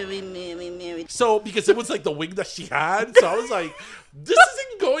 So, because it was, like, the wig that she had. So I was like, this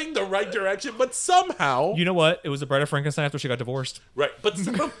isn't going the right direction. But somehow... You know what? It was the Bride of Frankenstein after she got divorced. Right. But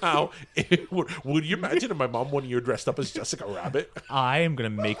somehow... would you imagine if my mom 1 year dressed up as Jessica Rabbit? I am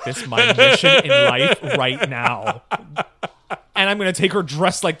going to make this my mission in life right now. And I'm going to take her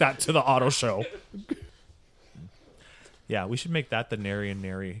dressed like that to the auto show. Yeah, we should make that the Nary and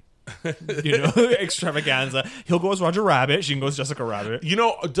Nary, extravaganza. He'll go as Roger Rabbit. She can go as Jessica Rabbit. You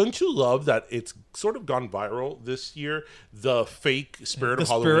know, don't you love that it's sort of gone viral this year? The fake Spirit of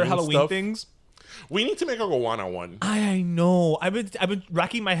Halloween stuff. Things. We need to make a Gowana one. I know. I've been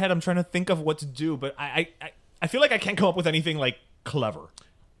racking my head. I'm trying to think of what to do, but I feel like I can't come up with anything, like, clever.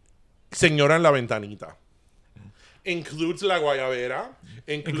 Señora en la ventanita. Includes la guayabera.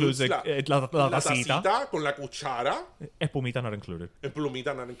 Includes la tacita con la cuchara. Espumita not included.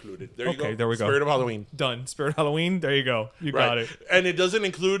 Espumita not included. There you go. There we go. Spirit of Halloween. Done. Spirit of Halloween. There you go. You got it. And it doesn't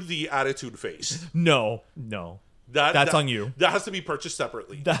include the attitude face. No. That's on you. That has to be purchased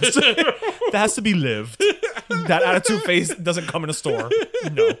separately. That has to be lived. That attitude face doesn't come in a store.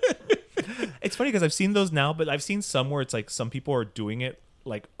 No. It's funny because I've seen those now, but I've seen some where it's like some people are doing it,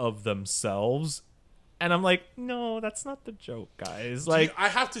 like, of themselves. And I'm like, no, that's not the joke, guys. Like, I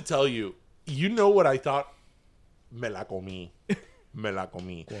have to tell you, you know what I thought? Me la comí.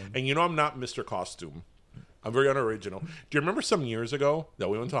 And you know I'm not Mr. Costume. I'm very unoriginal. Do you remember some years ago that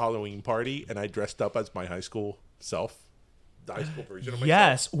we went to a Halloween party and I dressed up as my high school self? The high school version of myself?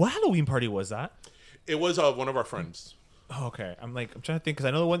 Yes. What Halloween party was that? It was one of our friends. Oh, okay. I'm trying to think, because I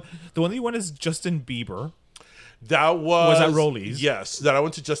know the one that you went is Justin Bieber. That was at Rollies? Yes, that I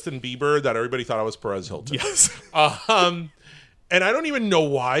went to Justin Bieber. That everybody thought I was Perez Hilton. Yes. And I don't even know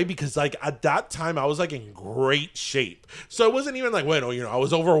why, because, like, at that time I was, like, in great shape. So it wasn't even like, well, I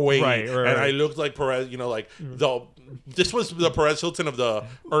was overweight and I looked like Perez. This was the Perez Hilton of the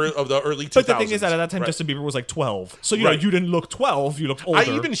early 2000s. But the thing is that at that time Justin Bieber was like 12. So you didn't look 12. You looked older. I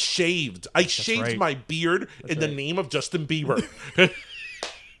even shaved. I shaved my beard in the name of Justin Bieber.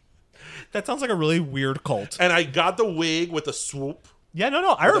 That sounds like a really weird cult. And I got the wig with a swoop. Yeah,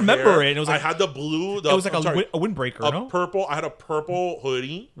 no, I remember it. It was like, I had the blue. It was like a windbreaker. Purple. I had a purple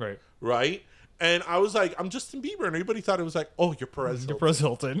hoodie. Right. And I was like, I'm Justin Bieber. And everybody thought it was like, oh, you're Perez Hilton. You're Perez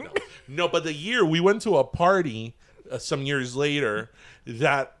Hilton. No, but the year we went to a party some years later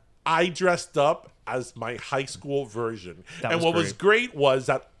that I dressed up as my high school version. And what was great was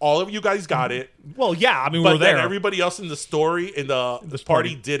that all of you guys got it. Well, yeah, I mean, but we're there. Then everybody else in the story, in the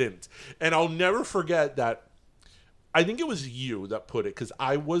party didn't. And I'll never forget that. I think it was you that put it, because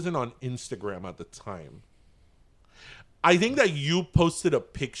I wasn't on Instagram at the time. I think that you posted a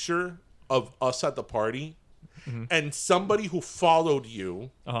picture of us at the party, and somebody who followed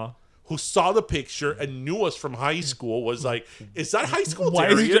you, who saw the picture and knew us from high school, was like, "Is that high school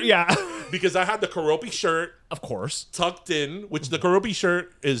Darian?" Yeah, because I had the Karopi shirt, of course, tucked in. Which the Karopi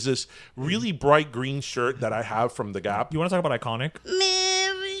shirt is this really bright green shirt that I have from the Gap. You want to talk about iconic?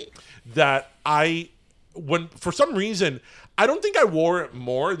 That when for some reason I don't think I wore it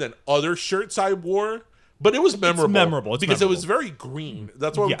more than other shirts I wore. But it was memorable. It's memorable. It was very green.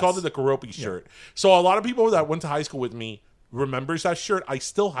 That's why we called it the Karopi shirt. So a lot of people that went to high school with me remembers that shirt. I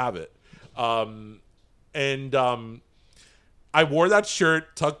still have it. I wore that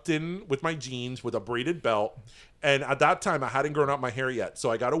shirt tucked in with my jeans with a braided belt. And at that time, I hadn't grown out my hair yet. So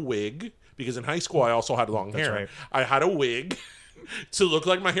I got a wig, because in high school, I also had long hair. Right. I had a wig to look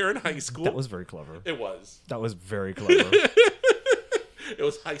like my hair in high school. That was very clever. It was. That was very clever. It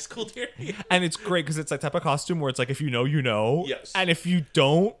was high school Darian. And it's great because it's that type of costume where it's like, if you know, you know. Yes. And if you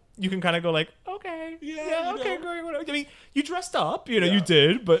don't, you can kind of go like, okay. Yeah, okay, great. Whatever. I mean, you dressed up, you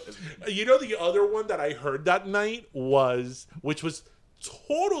did, but. You know, the other one that I heard that night which was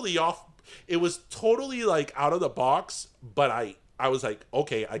totally off. It was totally like out of the box, but I was like,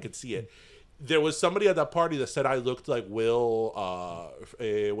 okay, I could see it. There was somebody at that party that said I looked like Will,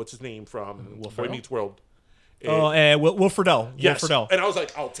 what's his name from Boy Meets World? Will Friedle. Yes. Will Friedle. And I was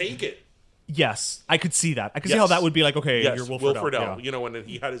like, I'll take it. Yes, I could see that. I could see how that would be like, okay, yes, you're Will Friedle. Yeah. You know, when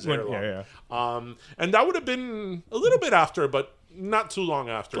he had his hair long. Yeah. And that would have been a little bit after, but not too long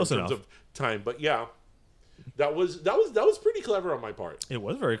after Close in terms enough. of time. But yeah, that was pretty clever on my part. It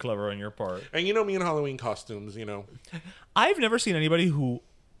was very clever on your part. And you know me in Halloween costumes, I've never seen anybody who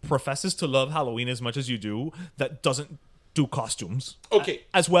professes to love Halloween as much as you do that doesn't do costumes. Okay.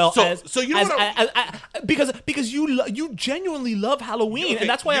 As well as so you know because you genuinely love Halloween, and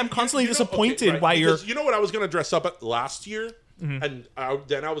that's why I'm constantly disappointed why because you know what I was going to dress up at last year, and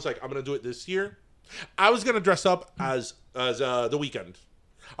then I was like, I'm going to do it this year. I was going to dress up as The Weeknd.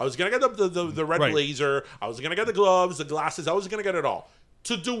 I was going to get the red blazer. I was going to get the gloves, the glasses. I was going to get it all.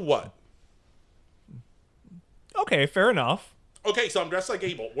 To do what? Okay, fair enough. Okay, so I'm dressed like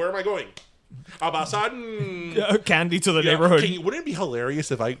Abel. Where am I going? Candy to the neighborhood. Wouldn't it be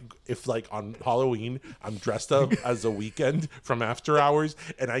hilarious if like on Halloween I'm dressed up as The Weeknd from After Hours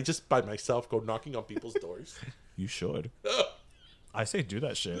and I just by myself go knocking on people's doors? You should. I say do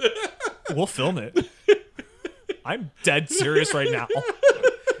that shit. We'll film it. I'm dead serious right now.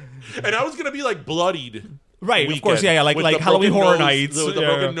 And I was gonna be like bloodied. Right, of course, yeah, like Halloween Horror Nights. With the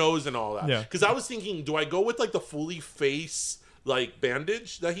broken nose and all that. Yeah. Because I was thinking, do I go with like the fully face like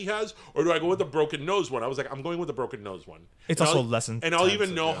bandage that he has, or do I go with the broken nose one? I was like, I'm going with the broken nose one. It's also less intense. And I'll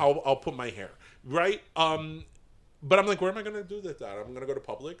even know how I'll put my hair, right? But I'm like, where am I going to do that? I'm going to go to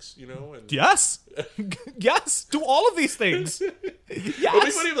Publix, And yes, yes, do all of these things. Yes. It'll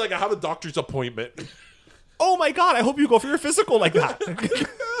be funny if like I have a doctor's appointment. Oh my god! I hope you go for your physical like that.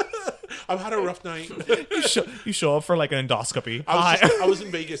 I've had a rough night. You show up for like an endoscopy. I was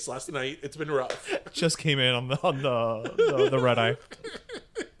in Vegas last night. It's been rough. Just came in on the red eye.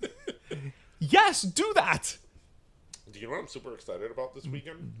 Yes, do that. Do you know what I'm super excited about this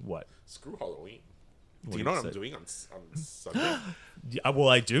weekend? What? Screw Halloween. Do you know what I'm doing on Sunday? Well,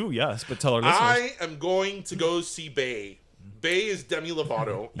 I do, yes, but tell our listeners. I am going to go see Bay. Bay is Demi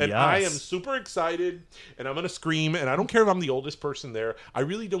Lovato, and Yes. I am super excited, and I'm going to scream, and I don't care if I'm the oldest person there. I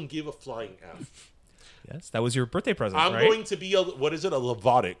really don't give a flying F. Yes, that was your birthday present, I'm right? going to be a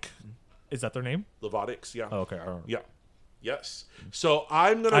Levotic. Is that their name? Levotics, yeah. Oh, okay. I don't know. Yeah. Yes. So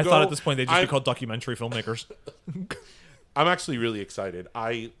I'm going to go. I thought at this point they'd just be called documentary filmmakers. I'm actually really excited.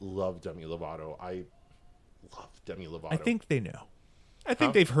 I love Demi Lovato. I think they know. I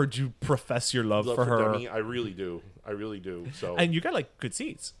think they've heard you profess your love for her. Demi. I really do. So, and you got like good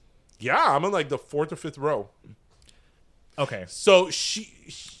seats. Yeah, I'm in like the 4th or 5th row. Okay. So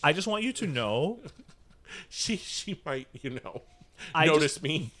I just want you to know. she might, notice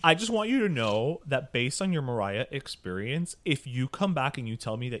me. I just want you to know that based on your Mariah experience, if you come back and you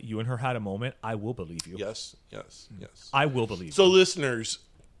tell me that you and her had a moment, I will believe you. Yes. I will believe so you. Listeners,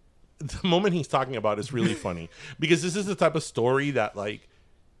 the moment he's talking about is really funny because this is the type of story that like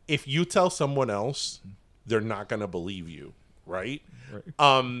if you tell someone else, they're not going to believe you, right?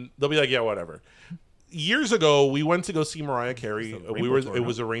 They'll be like, yeah, whatever. Years ago, we went to go see Mariah Carey. It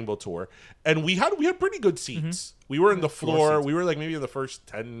was a rainbow tour, and we had pretty good seats. We were in the floor. We were like maybe in the first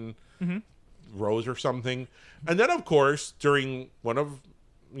 10 rows or something. And then, of course, during one of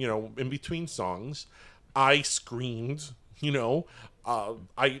in between songs, I screamed.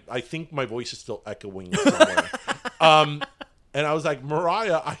 I think my voice is still echoing somewhere. And I was like,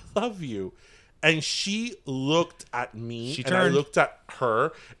 Mariah, I love you. And she looked at me and I looked at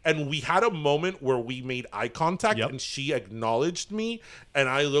her, and we had a moment where we made eye contact and she acknowledged me, and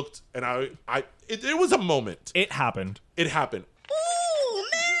I looked, and it was a moment. It happened. Ooh,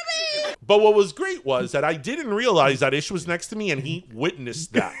 Mary! But what was great was that I didn't realize that Ish was next to me, and he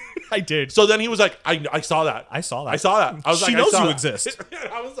witnessed that. I did. So then he was like, I saw that. I saw that. I was she like, knows you exist.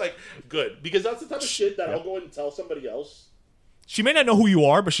 I was like, good. Because that's the type of shit that I'll go and tell somebody else. She may not know who you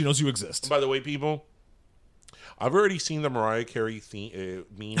are, but she knows you exist. By the way, people, I've already seen the Mariah Carey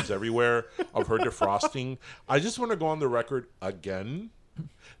memes everywhere of her defrosting. I just want to go on the record again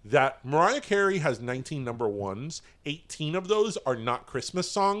that Mariah Carey has 19 number ones. 18 of those are not Christmas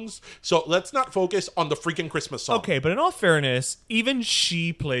songs. So let's not focus on the freaking Christmas song. Okay, but in all fairness, even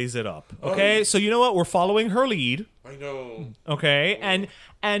she plays it up. Okay, so you know what? We're following her lead. I know. Okay,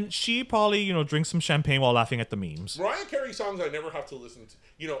 and she probably, drinks some champagne while laughing at the memes. Mariah Carey songs I never have to listen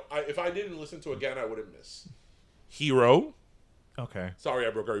to. If I didn't listen to again, I wouldn't miss. Hero. Okay. Sorry,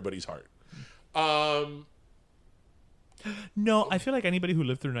 I broke everybody's heart. No, I feel like anybody who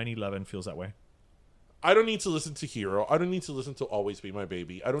lived through 9/11 feels that way. I don't need to listen to Hero. I don't need to listen to Always Be My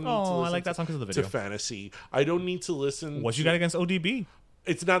Baby. I don't need to listen I like that song because of the video. to Fantasy. I don't need to listen What you got against ODB?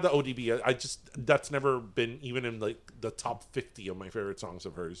 It's not the ODB. That's never been even in like the top 50 of my favorite songs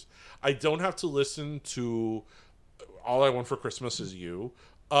of hers. I don't have to listen to All I Want for Christmas Is You.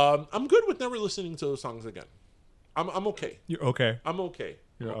 I'm good with never listening to those songs again. I'm okay. You're okay. I'm okay.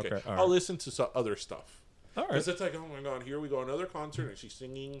 You're okay. All right. I'll listen to some other stuff. All right. Because it's like, oh my God, here we go, another concert, and she's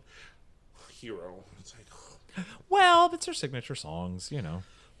singing Hero. It's like, well, it's her signature songs,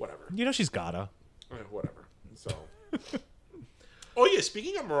 whatever. She's gotta. Whatever. So. Oh yeah,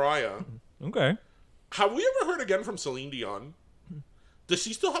 speaking of Mariah. Okay. Have we ever heard again from Celine Dion? Does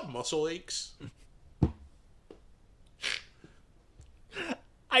she still have muscle aches?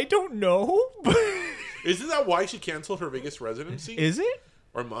 I don't know. Isn't that why she canceled her Vegas residency? Is it?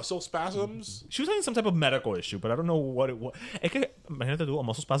 Or muscle spasms? She was having some type of medical issue, but I don't know what it was. Imagínate do a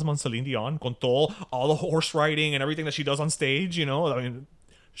muscle spasm on Celine Dion con all the horse riding and everything that she does on stage, I mean,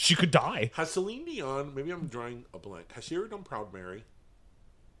 she could die. Has Celine Dion, maybe I'm drawing a blank, has she ever done Proud Mary?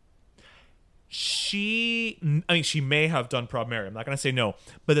 She may have done Proud Mary. I'm not going to say no.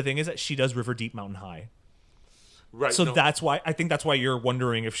 But the thing is that she does River Deep Mountain High. Right. So that's why, I think that's why you're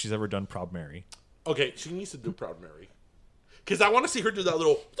wondering if she's ever done Proud Mary. Okay, she needs to do Proud Mary. Because I want to see her do that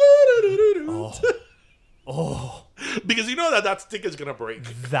little... Oh. Because that stick is going to break.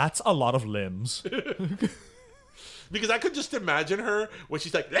 That's a lot of limbs. Because I could just imagine her when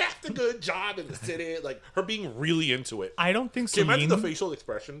she's like, that's a good job in the city. Like, her being really into it. I don't think Can you Celine... imagine the facial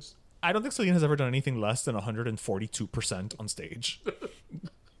expressions? I don't think Celine has ever done anything less than 142% on stage.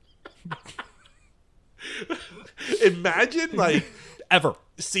 Imagine, like... Ever.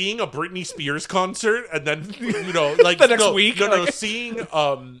 Seeing a Britney Spears concert and then, like... the next week. Seeing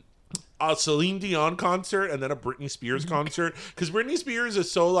a Celine Dion concert and then a Britney Spears concert. Because Britney Spears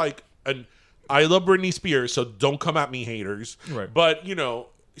is so, like... I love Britney Spears, so don't come at me, haters. Right. But,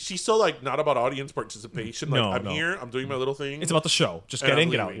 she's so, like, not about audience participation. Like, I'm here, I'm doing my little thing. It's about the show. Just get in,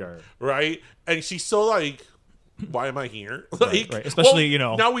 get out. Yeah. Right? And she's so, like... Why am I here? Like, right. Especially,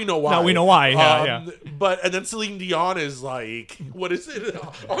 now we know why. Now we know why. Yeah. And then Celine Dion is like, what is it?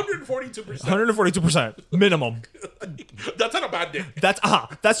 142%. 142% minimum. That's not a bad day.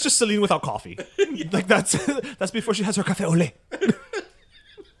 That's just Celine without coffee. Like that's before she has her café au lait.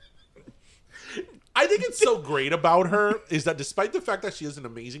 I think it's so great about her is that despite the fact that she has an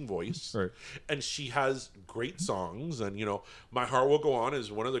amazing voice, right, and she has great songs, and My Heart Will Go On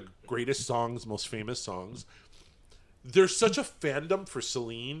is one of the greatest songs, most famous songs. There's such a fandom for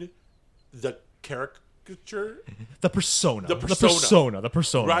Celine, the caricature, the persona,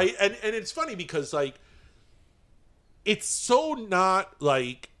 right? And it's funny because like it's so not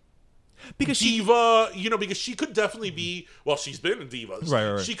like because diva, because she could definitely be. Well, she's been in divas,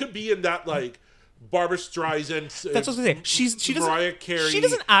 right. She could be in that like Barbara Streisand. That's what I was saying. She doesn't. Mariah Carey. She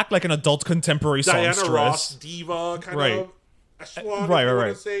doesn't act like an adult contemporary Diana songstress. Ross diva kind of. Echelon,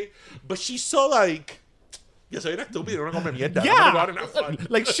 right. Say. But she's so like. Yeah,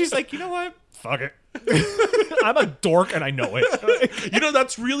 like she's like, you know what? Fuck it. I'm a dork and I know it.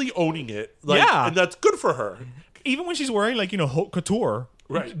 That's really owning it. Like, and that's good for her. even when she's wearing like, haute couture,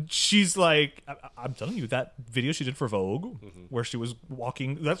 Right. She's like, I'm telling you, that video she did for Vogue, where she was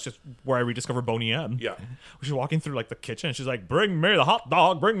walking, that's just where I rediscovered Boney M. Yeah. She's walking through like the kitchen and she's like, bring me the hot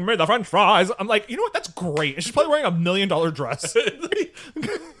dog, bring me the french fries. I'm like, you know what? That's great. And she's probably wearing $1 million dress.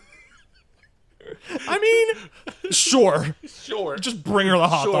 I mean, sure. Just bring her the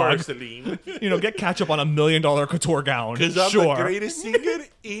hot dog. Celine. Get ketchup on $1 million couture gown. Because I'm sure. the greatest singer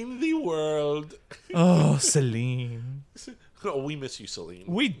in the world. Oh, Celine. Oh, we miss you, Celine.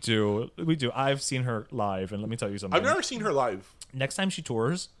 We do. I've seen her live, and let me tell you something. I've never seen her live. Next time she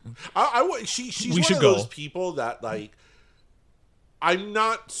tours, she's we one should of go. those people that like. I'm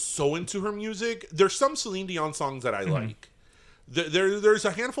not so into her music. There's some Celine Dion songs that I like. There's a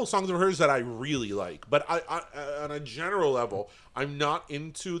handful of songs of hers that I really like, but I on a general level, I'm not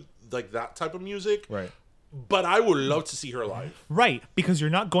into like that type of music. Right. But I would love to see her live. Right, because you're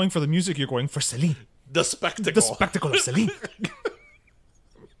not going for the music, you're going for Celine. The spectacle. The spectacle of Celine.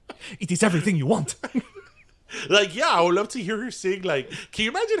 It is everything you want. Like, yeah, I would love to hear her sing. Like, can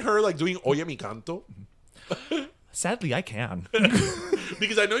you imagine her like doing Oye Mi Canto? Sadly, I can.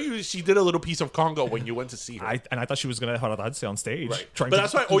 Because I know she did a little piece of Congo when you went to see her. I thought she was going to Jaradadse on stage. Right. But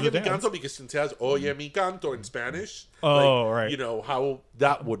that's why Oye Mi Canto, because since it has Oye Mi Canto in Spanish. Oh, like, right. You know, how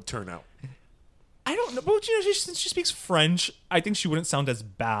that would turn out. I don't know, but since she speaks French, I think she wouldn't sound as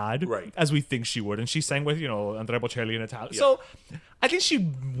bad as we think she would. And she sang with, Andrea Bocelli in Italian. Yeah. So I think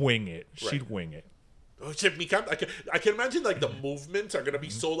she'd wing it. She'd wing it. I can imagine like the movements are going to be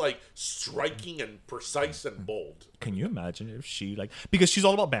so like striking and precise and bold. Can you imagine if she because she's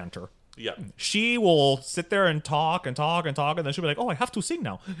all about banter. Yeah. She will sit there and talk and talk and talk, and then she'll be like, oh, I have to sing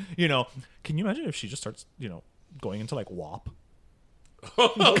now. Can you imagine if she just starts, going into like WAP?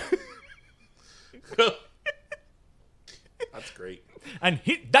 That's great. And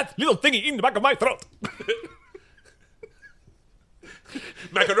hit that little thingy in the back of my throat.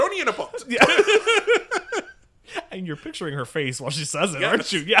 Macaroni in a pot. Yeah. And you're picturing her face while she says it,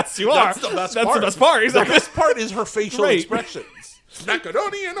 aren't you? Yes, you are. That's the best part. That's the best part. Exactly. The best part is her facial Right. expressions.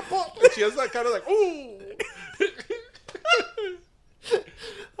 Macaroni in a pot. And she has that kind of like, ooh.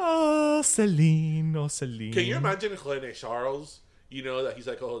 Oh, Celine. Oh, Celine. Can you imagine René Charles? That he's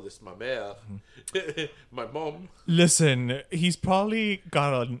like, oh, this is my mère. My mom. Listen, he's probably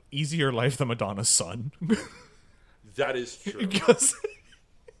got an easier life than Madonna's son. That is true. Because,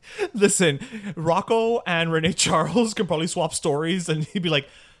 listen, Rocco and René Charles can probably swap stories, and he'd be like,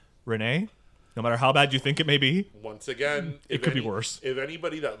 René, no matter how bad you think it may be, once again, it could be worse. If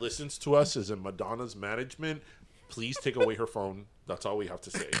anybody that listens to us is in Madonna's management, please take away her phone. That's all we have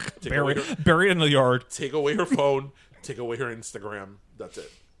to say. Bury it in the yard. Take away her phone. Take away her Instagram. That's it.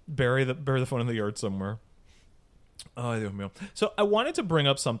 Bury the phone in the yard somewhere. Oh, Dios mío. So I wanted to bring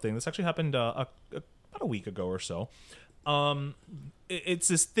up something. This actually happened about a week ago or so. It's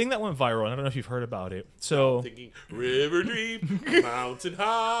this thing that went viral, and I don't know if you've heard about it. So I'm thinking river deep, mountain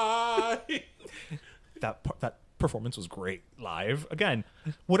high. That performance was great live. Again,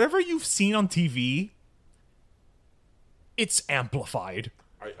 whatever you've seen on TV, it's amplified.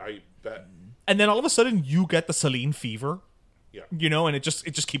 I bet. And then all of a sudden, you get the Celine fever. Yeah. And it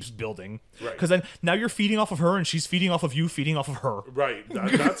just keeps building. Right. Because then now you're feeding off of her, and she's feeding off of you, feeding off of her. Right.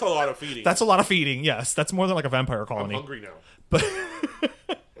 That's a lot of feeding. That's a lot of feeding. Yes, that's more than like a vampire colony. I'm hungry now. But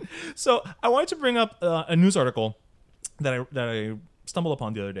so I wanted to bring up a news article that I stumbled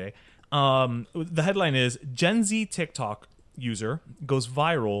upon the other day. The headline is Gen Z TikTok user goes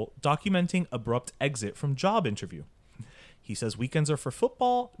viral documenting abrupt exit from job interview. He says weekends are for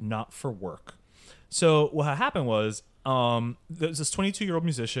football, not for work. So what happened was there's this 22-year-old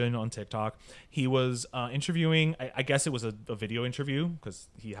musician on TikTok. He was interviewing, I guess it was a video interview because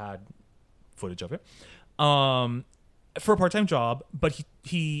he had footage of it, for a part-time job, but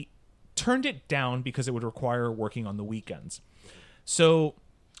he turned it down because it would require working on the weekends. So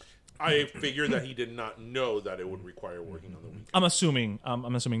I figured that he did not know that it would require working on the weekend. I'm assuming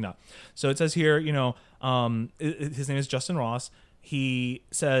not. So it says here, his name is Justin Ross. He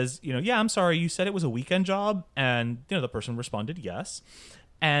says, yeah, I'm sorry, you said it was a weekend job, and the person responded yes,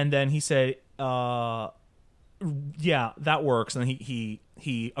 and then he said, yeah, that works, and then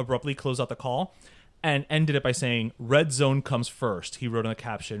he abruptly closed out the call and ended it by saying, Red Zone comes first. He wrote in a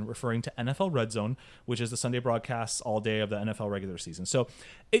caption referring to NFL Red Zone, which is the Sunday broadcasts all day of the NFL regular season. So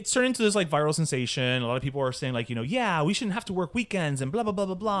it turned into this like viral sensation. A lot of people are saying like, yeah, we shouldn't have to work weekends and blah, blah, blah,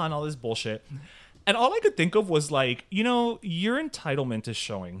 blah, blah, and all this bullshit. And all I could think of was like, your entitlement is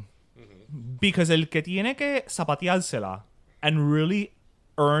showing. Mm-hmm. Because el que tiene que zapateársela and really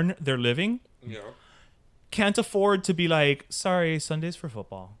earn their living can't afford to be like, sorry, Sunday's for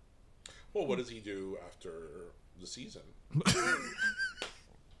football. Well, what does he do after the season.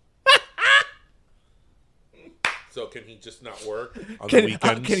 So can he just not work on the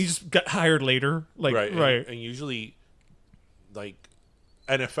weekends? Can he just get hired later? Like, right. And usually, like,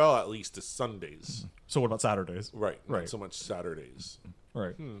 NFL at least is Sundays. So what about Saturdays? Right. Not so much Saturdays.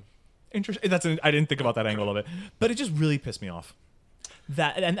 Right. Interesting. I didn't think about that angle of it, but it just really pissed me off.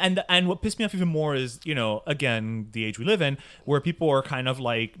 That and what pissed me off even more is, you know, again, the age we live in, where people are kind of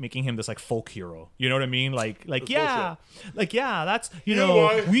like making him this like folk hero. You know what I mean? Like yeah, that's you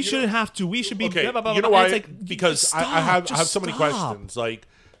know we shouldn't have to. We should be. Okay. Blah, blah, blah, you know blah. why? It's like, because I have so many questions. Like,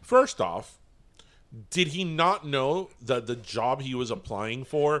 first off, did he not know that the job he was applying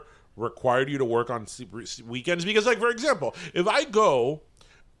for required you to work on weekends? Because, like, for example, if I go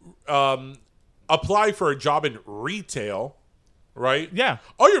apply for a job in retail. Right? Yeah.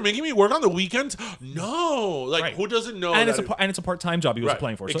 Oh, you're making me work on the weekends? No. Like, who doesn't know? And it's a part-time job he was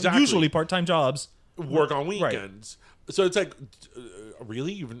applying for. So exactly. usually part-time jobs work on weekends. Right. So it's like,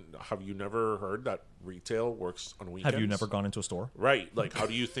 really? Even have you never heard that retail works on weekends? Have you never gone into a store? Right. Like, how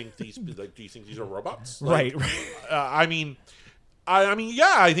do you think these? Like, do you think these are robots? Like, right. I mean,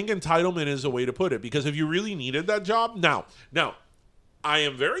 yeah. I think entitlement is a way to put it, because if you really needed that job, now, I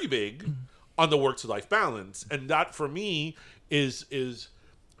am very big on the work-to-life balance, and that for me is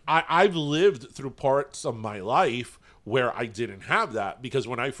I've lived through parts of my life where I didn't have that, because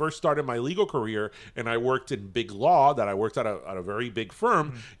when I first started my legal career and I worked in big law, that I worked at a very big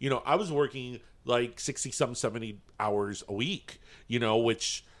firm, you know, I was working like 60 some 70 hours a week, you know,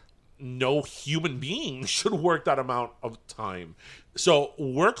 which no human being should work that amount of time. So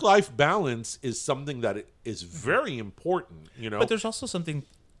work-life balance is something that is very important, you know. But there's also something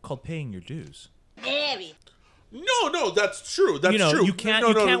called paying your dues. No, that's true. That's true. You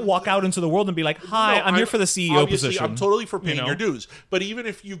can't walk out into the world and be like, "Hi, I'm here for the CEO position." I'm totally for paying your dues. But even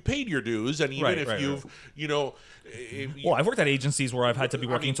if you've paid your dues, and even if you've, you know, well, I've worked at agencies where I've had to be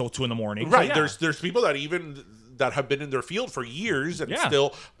working until 2 a.m. Right. So, yeah. There's people that have been in their field for years and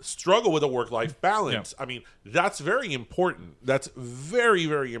still struggle with a work-life balance. Yeah. I mean, that's very important. That's very,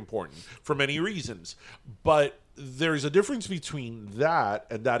 very important for many reasons. But there's a difference between that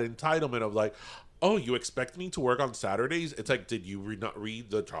and that entitlement of like, oh, you expect me to work on Saturdays? It's like, did you not read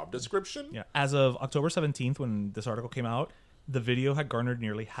the job description? Yeah. As of October 17th, when this article came out, the video had garnered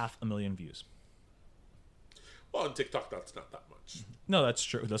nearly 500,000 views. Well, on TikTok, that's not that much. No, that's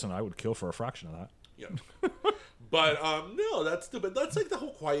true. Listen, I would kill for a fraction of that. Yeah. But no, that's stupid. That's like the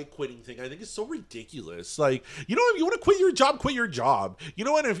whole quiet quitting thing. I think it's so ridiculous. Like, you know, if you want to quit your job, quit your job. You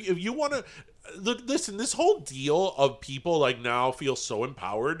know what? If you want to listen, this whole deal of people like now feel so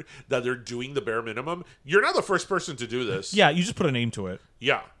empowered that they're doing the bare minimum. You're not the first person to do this. Yeah, you just put a name to it.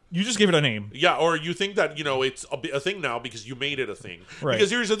 Yeah. You just give it a name. Yeah, or you think that, you know, it's a thing now because you made it a thing. Right. Because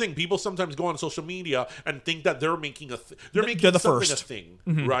here's the thing. People sometimes go on social media and think that they're making they're making something first. A thing,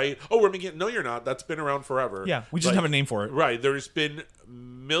 right? Oh, we're making it. No, you're not. That's been around forever. Yeah, we just have a name for it. Right. There's been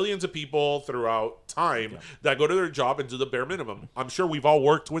millions of people throughout time that go to their job and do the bare minimum. I'm sure we've all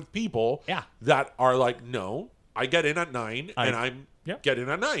worked with people that are like, no, I get in at 9 and I'm get in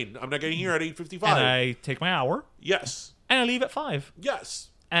at 9. I'm not getting here at 8:55. And I take my hour. Yes. And I leave at 5. Yes.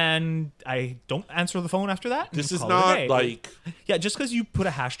 And I don't answer the phone after that. This is not like... Yeah, just because you put a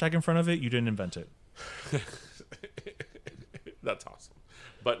hashtag in front of it, you didn't invent it. That's awesome.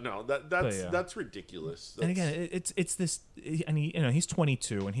 But no, that's ridiculous. And again, it's this, and he's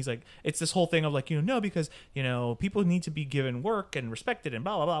 22, and he's like, it's this whole thing of like, no, because people need to be given work and respected and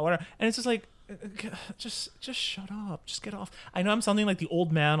blah blah blah whatever. And it's just like, just shut up, just get off. I know I'm sounding like the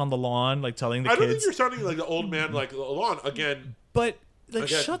old man on the lawn, like telling the kids. I don't think you're sounding like the old man like the lawn again. But like,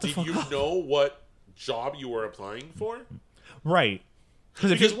 shut the fuck up. Did you know what job you were applying for? Right.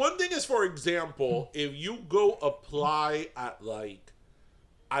 Because one thing is, for example, if you go apply at like,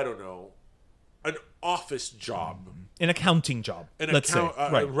 I don't know, an office job. An accounting job, let's say.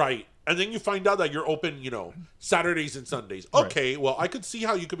 Right. And then you find out that you're open, Saturdays and Sundays. Okay, well, I could see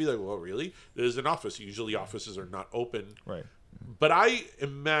how you could be like, well, really? There's an office. Usually offices are not open. Right. But I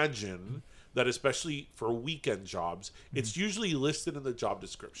imagine that especially for weekend jobs, it's usually listed in the job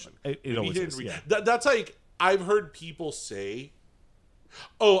description. It always is, yeah. That's like, I've heard people say...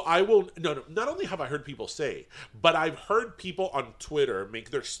 Oh, I will... No, not only have I heard people say, but I've heard people on Twitter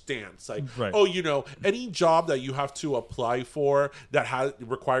make their stance. Like, any job that you have to apply for that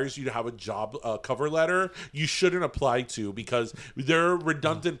requires you to have a job cover letter, you shouldn't apply to because they're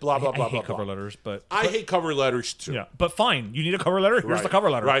redundant, blah, blah, blah, blah. I hate cover letters, but... I hate cover letters, too. Yeah, but fine. You need a cover letter? Here's the cover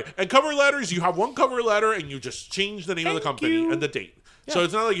letter. Right. And cover letters, you have one cover letter and you just change the name of the company and the date. Yeah. So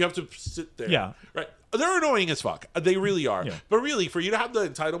it's not like you have to sit there. Yeah. Right. They're annoying as fuck. They really are. Yeah. But really, for you to have the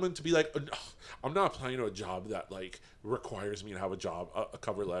entitlement to be like, "Ugh, I'm not applying to a job that like requires me to have a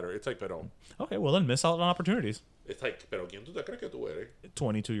cover letter. It's like, pero. Okay, well then miss out on opportunities. It's like, pero ¿quién tú te crees que tú eres?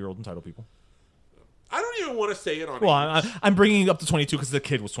 22-year-old entitled people. I don't even want to say it on Well, age. I'm bringing it up to 22 because the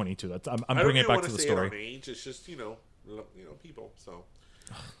kid was 22. That's I'm bringing it back to the story. On age. It's just people. So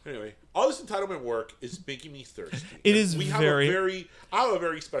anyway, all this entitlement work is making me thirsty. It is I have a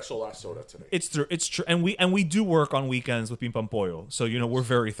very special last soda today. It's true, and we do work on weekends with Pim Pam Pollo, so we're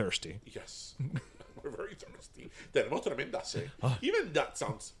very thirsty. Yes, we're very thirsty. Tenemos tremenda sed. Even that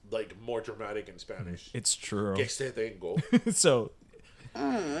sounds like more dramatic in Spanish. It's true. Que se tengo. So.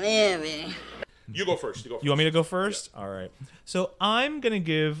 You go first. You want me to go first? Yeah. All right. So I'm gonna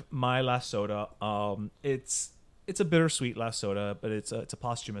give my last soda. It's a bittersweet last soda, but it's a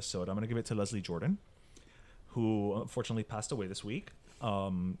posthumous soda. I'm gonna give it to Leslie Jordan, who unfortunately passed away this week.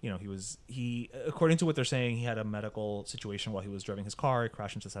 He according to what they're saying, he had a medical situation while he was driving his car. He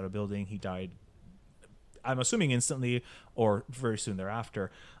crashed into the side of a building. He died, I'm assuming instantly or very soon thereafter.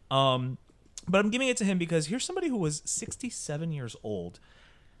 But I'm giving it to him because here's somebody who was 67 years old.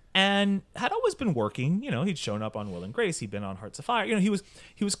 And had always been working, he'd shown up on Will and Grace. He'd been on Hearts of Fire. He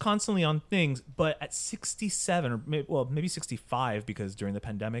was constantly on things. But at 67, or maybe 65, because during the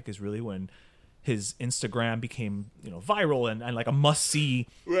pandemic is really when his Instagram became, viral and like a must-see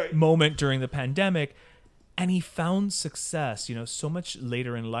moment during the pandemic. And he found success, so much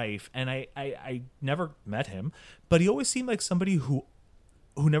later in life. And I never met him, but he always seemed like somebody who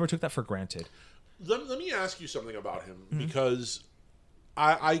never took that for granted. Let me ask you something about him, because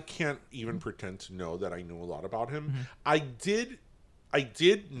I can't even pretend to know that I know a lot about him. Mm-hmm. I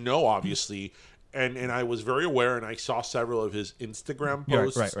did know, obviously, and I was very aware, and I saw several of his Instagram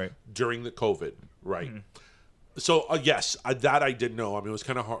posts during the COVID, right? Mm-hmm. So yes, that I did know. I mean, it was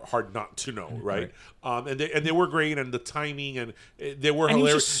kind of hard not to know, right? And they were great, and the timing, and they were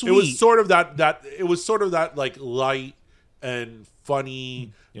hilarious. It was sort of that. It was sort of that like light and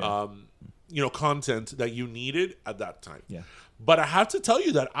funny, content that you needed at that time. Yeah. But I have to tell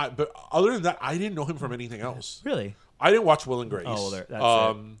you that but other than that, I didn't know him from anything else. Really? I didn't watch Will and Grace. Oh, that's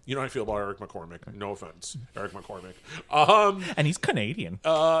it. You know how I feel about Eric McCormick. No offense, Eric McCormick. And he's Canadian.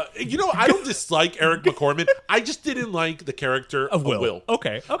 I don't dislike Eric McCormick. I just didn't like the character of Will.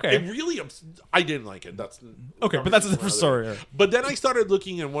 Okay. I didn't like it. That's okay, but that's a different story. But then I started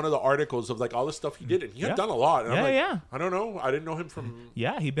looking in one of the articles of like all the stuff he did, and he had done a lot. And I don't know. I didn't know him from.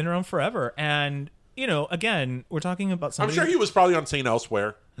 Yeah, he'd been around forever, and again, we're talking about somebody. I'm sure he was probably on St.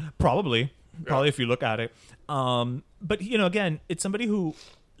 Elsewhere. Probably if you look at it. But again, it's somebody who,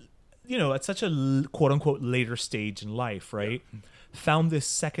 at such a quote unquote later stage in life, right? Yeah. Found this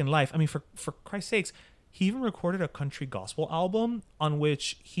second life. I mean, for Christ's sakes, he even recorded a country gospel album on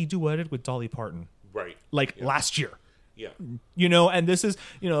which he duetted with Dolly Parton. Right. Last year. Yeah. And this is,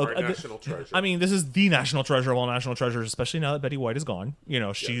 our national treasure. I mean, this is the national treasure of all national treasures, especially now that Betty White is gone.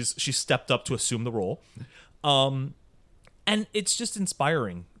 She's stepped up to assume the role. And it's just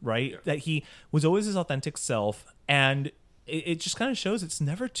inspiring, right? Yeah. That he was always his authentic self, and it just kind of shows it's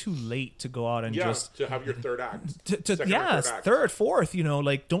never too late to go out and just to have your third act. Third, fourth.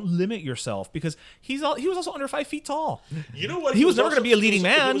 Don't limit yourself, because he was also under 5 feet tall. You know what? He was never going to be a leading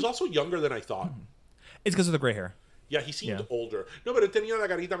man. He was also younger than I thought. It's because of the gray hair. Yeah, he seemed older. No, but tenía la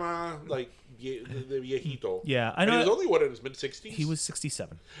carita más like de viejito. Yeah, I know. And he was only in his mid-60s? He was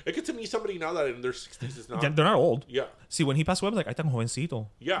 67. It could to me somebody now that in their 60s is not. They're not old. Yeah. See, when he passed away, I was like, I tan jovencito.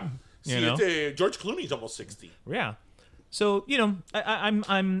 Yeah. See, George Clooney's almost 60. Yeah. So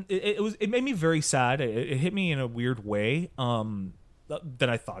it made me very sad. It hit me in a weird way. Than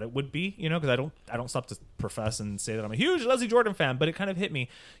I thought it would be, because I don't stop to profess and say that I'm a huge Leslie Jordan fan, but it kind of hit me,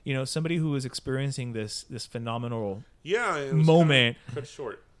 somebody who is experiencing this phenomenal moment. Cut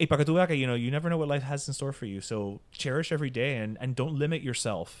short. Hey, para que tú veas que, you never know what life has in store for you, so cherish every day and don't limit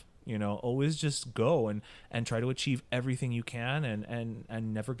yourself. Always just go and try to achieve everything you can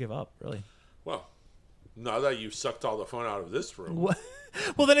and never give up, really. Well, now that you've sucked all the fun out of this room. What?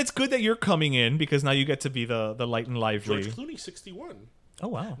 Well, then it's good that you're coming in, because now you get to be the light and lively. George Clooney, 61. Oh,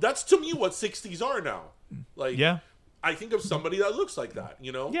 wow. That's, to me, what 60s are now. Like, yeah. I think of somebody that looks like that,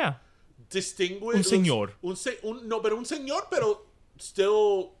 Yeah. Distinguished. Un señor. Un señor, pero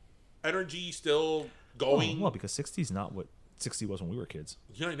still energy, still going. Oh, well, because 60 is not what 60 was when we were kids.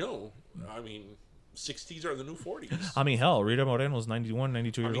 Yeah, I know. I mean, 60s are the new 40s. I mean, hell, Rita Moreno was 91,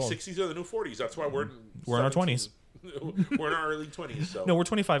 92 years old. 60s are the new 40s. That's why we're in our 20s. We're in our early 20s. So. No, we're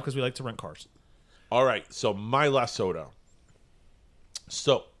 25 because we like to rent cars. All right, so my last soda.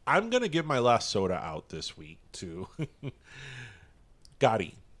 So I'm going to give my last soda out this week to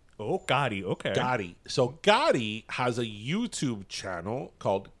Gotti, Oh, Gotti. Okay. Gotti. So Gotti has a YouTube channel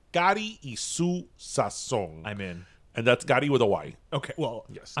called Gotti y su Sazón. I'm in. And that's Gotti with a Y. Okay, well,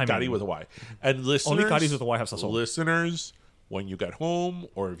 Yes, I'm Gotti in. with a Y. And listeners, Only Gottis with a Y have sazón. Listeners, when you get home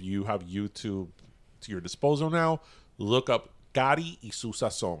or if you have YouTube to your disposal now, look up Gotti y su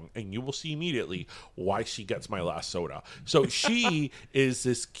Sazón, and you will see immediately why she gets my last soda. So she is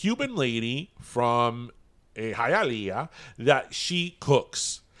this Cuban lady from Hialeah that she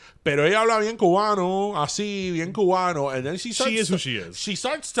cooks. Pero ella habla bien cubano, así, bien cubano. And then she is who she is. She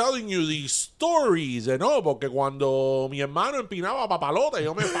starts telling you these stories. And porque cuando mi hermano empinaba papalote,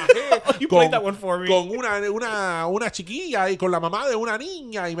 yo me fajé. You played that one for me. Con una chiquilla y con la mamá de una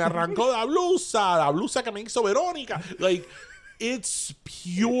niña. Y me arrancó la blusa que me hizo Verónica. Like, it's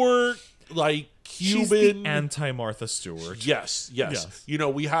pure, like, Cuban. She's the anti-Martha Stewart. Yes. You know,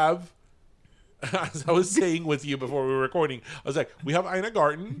 we have... As I was saying with you before we were recording, I was like, we have Ina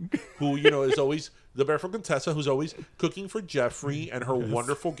Garten, who, you know, is always the Barefoot Contessa, who's always cooking for Jeffrey and her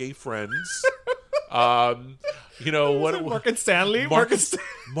wonderful gay friends. You know, what Mark and Stanley? Mark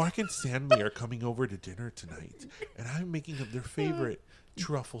and Stanley are coming over to dinner tonight, and I'm making them their favorite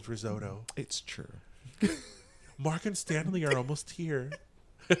truffled risotto. It's true. Mark and Stanley are almost here.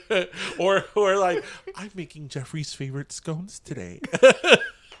 or like, I'm making Jeffrey's favorite scones today.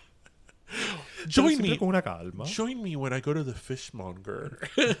 Join me when I go to the fishmonger.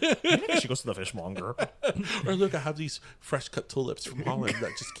 She goes to the fishmonger. Or look, I have these fresh cut tulips from Holland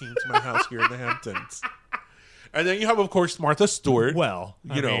that just came to my house here in the Hamptons. And then you have, of course, Martha Stewart. Well,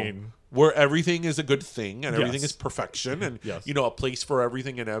 you know, where everything is a good thing and everything is perfection and, Yes. you know, a place for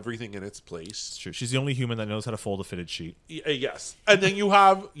everything and everything in its place. It's true. She's the only human that knows how to fold a fitted sheet. Yes. And then you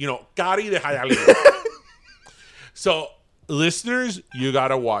have, you know, Gotti de Hialeah. So... listeners, you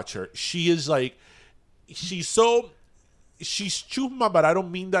gotta watch her. She is like, she's chuma, but I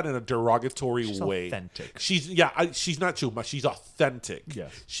don't mean that in a derogatory way. Authentic. She's not chuma. She's authentic.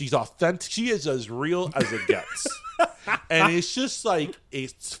 Yes. She's authentic. She is as real as it gets. And it's just like,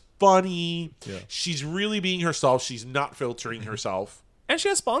 it's funny. Yeah. She's really being herself. She's not filtering herself. And she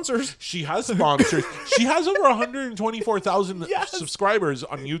has sponsors. She has sponsors. She has over 124,000 subscribers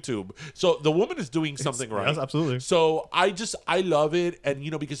on YouTube. So the woman is doing something right. Yes, absolutely. So I love it. And, you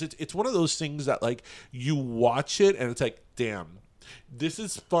know, because it's one of those things that, like, you watch it and it's like, damn, this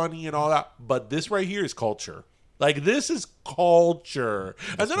is funny and all that. But this right here is culture. Like, this is culture.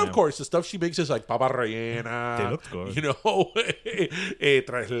 And then, of course, the stuff she makes is like papa rellena. They look good. You know,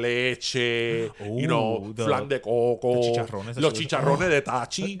 tres leche. You know, flan de coco. Los chicharrones de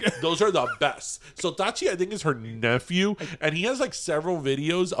Tachi. Those are the best. So Tachi, I think, is her nephew. And he has, like, several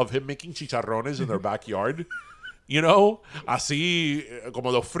videos of him making chicharrones in their backyard. You know, así como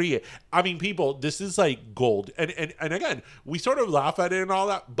lo fríe. I mean, people, this is like gold. And again, we sort of laugh at it and all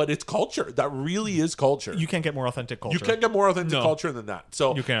that, but it's culture. That really is culture. You can't get more authentic culture. You can't get more authentic culture than that.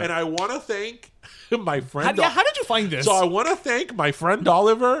 So, you can't. And I want to thank my friend. How did you find this? So I want to thank my friend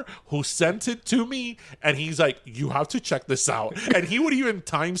Oliver who sent it to me, and he's like, you have to check this out. And he would even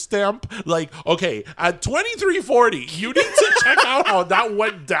timestamp, like, okay, at 23:40, you need to check out how that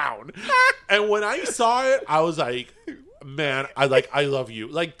went down. And when I saw it, I was like, man, I love you.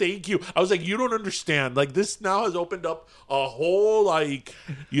 Like, thank you. I was like, you don't understand. Like, this now has opened up a whole, like,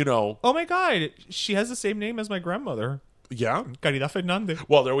 you know. Oh my God, she has the same name as my grandmother. Yeah. Caridad Fernandez.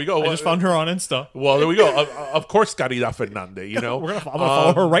 Well, there we go. I just found her on Insta. Well, there we go. Of course, Caridad Fernandez, you know. I'm gonna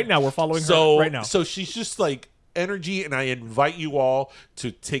follow her right now. We're following her right now. So she's just like energy, and I invite you all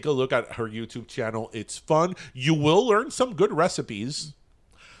to take a look at her YouTube channel. It's fun. You will learn some good recipes.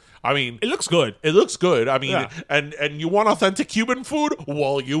 I mean, it looks good. It looks good. I mean, and you want authentic Cuban food?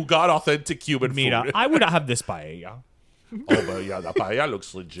 Well, you got authentic Cuban food. I would have this paella. Oh, but yeah, that paella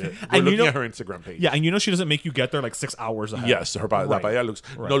looks legit. We're looking at her Instagram page. Yeah, and you know she doesn't make you get there like 6 hours ahead. Yes, her that paella looks...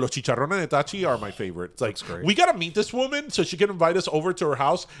 Right. No, los chicharrones de Tachi are my favorite. It's like, that's great. We got to meet this woman so she can invite us over to her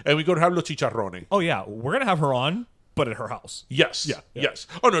house, and we go to have los chicharrones. Oh, yeah. We're going to have her on, but at her house. Yes. Yeah. Yes.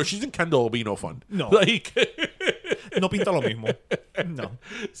 Oh, no, she's in Kendall. It'll be no fun. No. Like... no pinta lo mismo. No.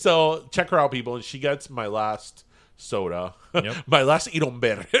 So, check her out, people. She gets my last soda. Yep. My last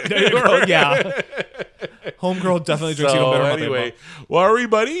Iromber. There you go. Yeah. Homegirl definitely drinks Iromber. Anyway, well,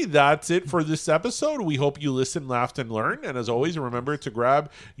 everybody, that's it for this episode. We hope you listened, laughed, and learned. And as always, remember to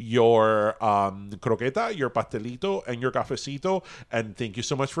grab your croqueta, your pastelito, and your cafecito. And thank you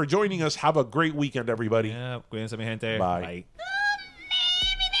so much for joining us. Have a great weekend, everybody. Yeah, cuídense, mi gente. Bye. Bye.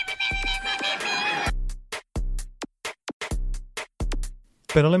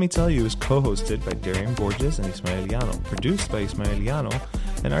 Pero Let Me Tell You is co-hosted by Darian Borges and Ismaeliano, produced by Ismaeliano,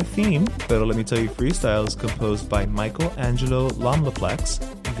 and our theme, Pero Let Me Tell You Freestyle, is composed by Michael Angelo Lomlaplex,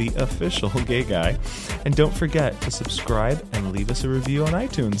 the official gay guy. And don't forget to subscribe and leave us a review on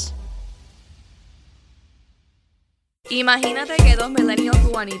iTunes. Imagínate que dos millennial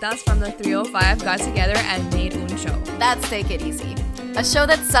cubanitas from the 305 got together and made un show. That's Take It Easy, a show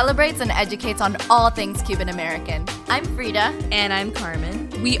that celebrates and educates on all things Cuban American. I'm Frida. And I'm Carmen.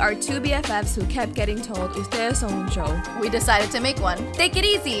 We are two BFFs who kept getting told, ustedes son un show. We decided to make one. Take It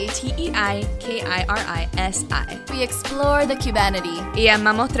Easy. T-E-I-K-I-R-I-S-I. We explore the Cubanity. Y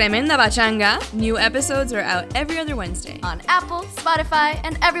amamos tremenda pachanga. New episodes are out every other Wednesday. On Apple, Spotify,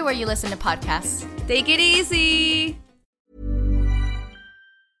 and everywhere you listen to podcasts. Take it easy.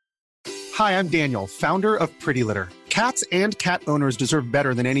 Hi, I'm Daniel, founder of Pretty Litter. Cats and cat owners deserve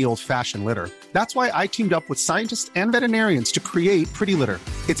better than any old-fashioned litter. That's why I teamed up with scientists and veterinarians to create Pretty Litter.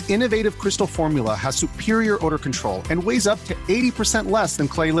 Its innovative crystal formula has superior odor control and weighs up to 80% less than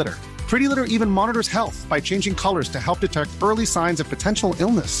clay litter. Pretty Litter even monitors health by changing colors to help detect early signs of potential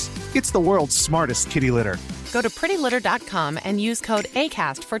illness. It's the world's smartest kitty litter. Go to prettylitter.com and use code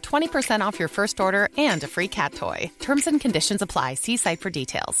ACAST for 20% off your first order and a free cat toy. Terms and conditions apply. See site for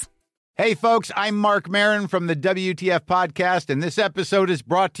details. Hey, folks, I'm Mark Maron from the WTF Podcast, and this episode is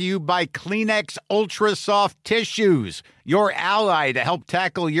brought to you by Kleenex Ultra Soft Tissues, your ally to help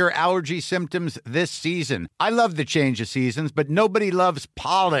tackle your allergy symptoms this season. I love the change of seasons, but nobody loves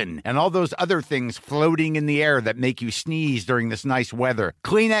pollen and all those other things floating in the air that make you sneeze during this nice weather.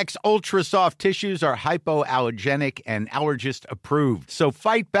 Kleenex Ultra Soft Tissues are hypoallergenic and allergist approved, so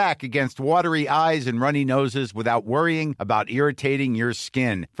fight back against watery eyes and runny noses without worrying about irritating your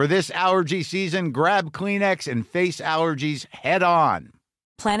skin. For this allergy season, grab Kleenex and face allergies head on.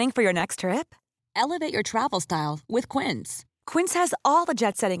 Planning for your next trip? Elevate your travel style with Quince. Quince has all the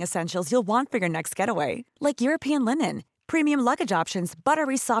jet-setting essentials you'll want for your next getaway, like European linen, premium luggage options,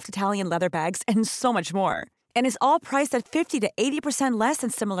 buttery soft Italian leather bags, and so much more. And is all priced at 50 to 80% less than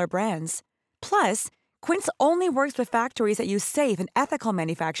similar brands. Plus, Quince only works with factories that use safe and ethical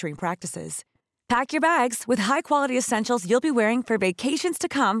manufacturing practices. Pack your bags with high-quality essentials you'll be wearing for vacations to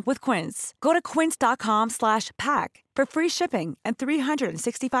come with Quince. Go to quince.com/pack for free shipping and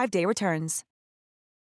 365-day returns.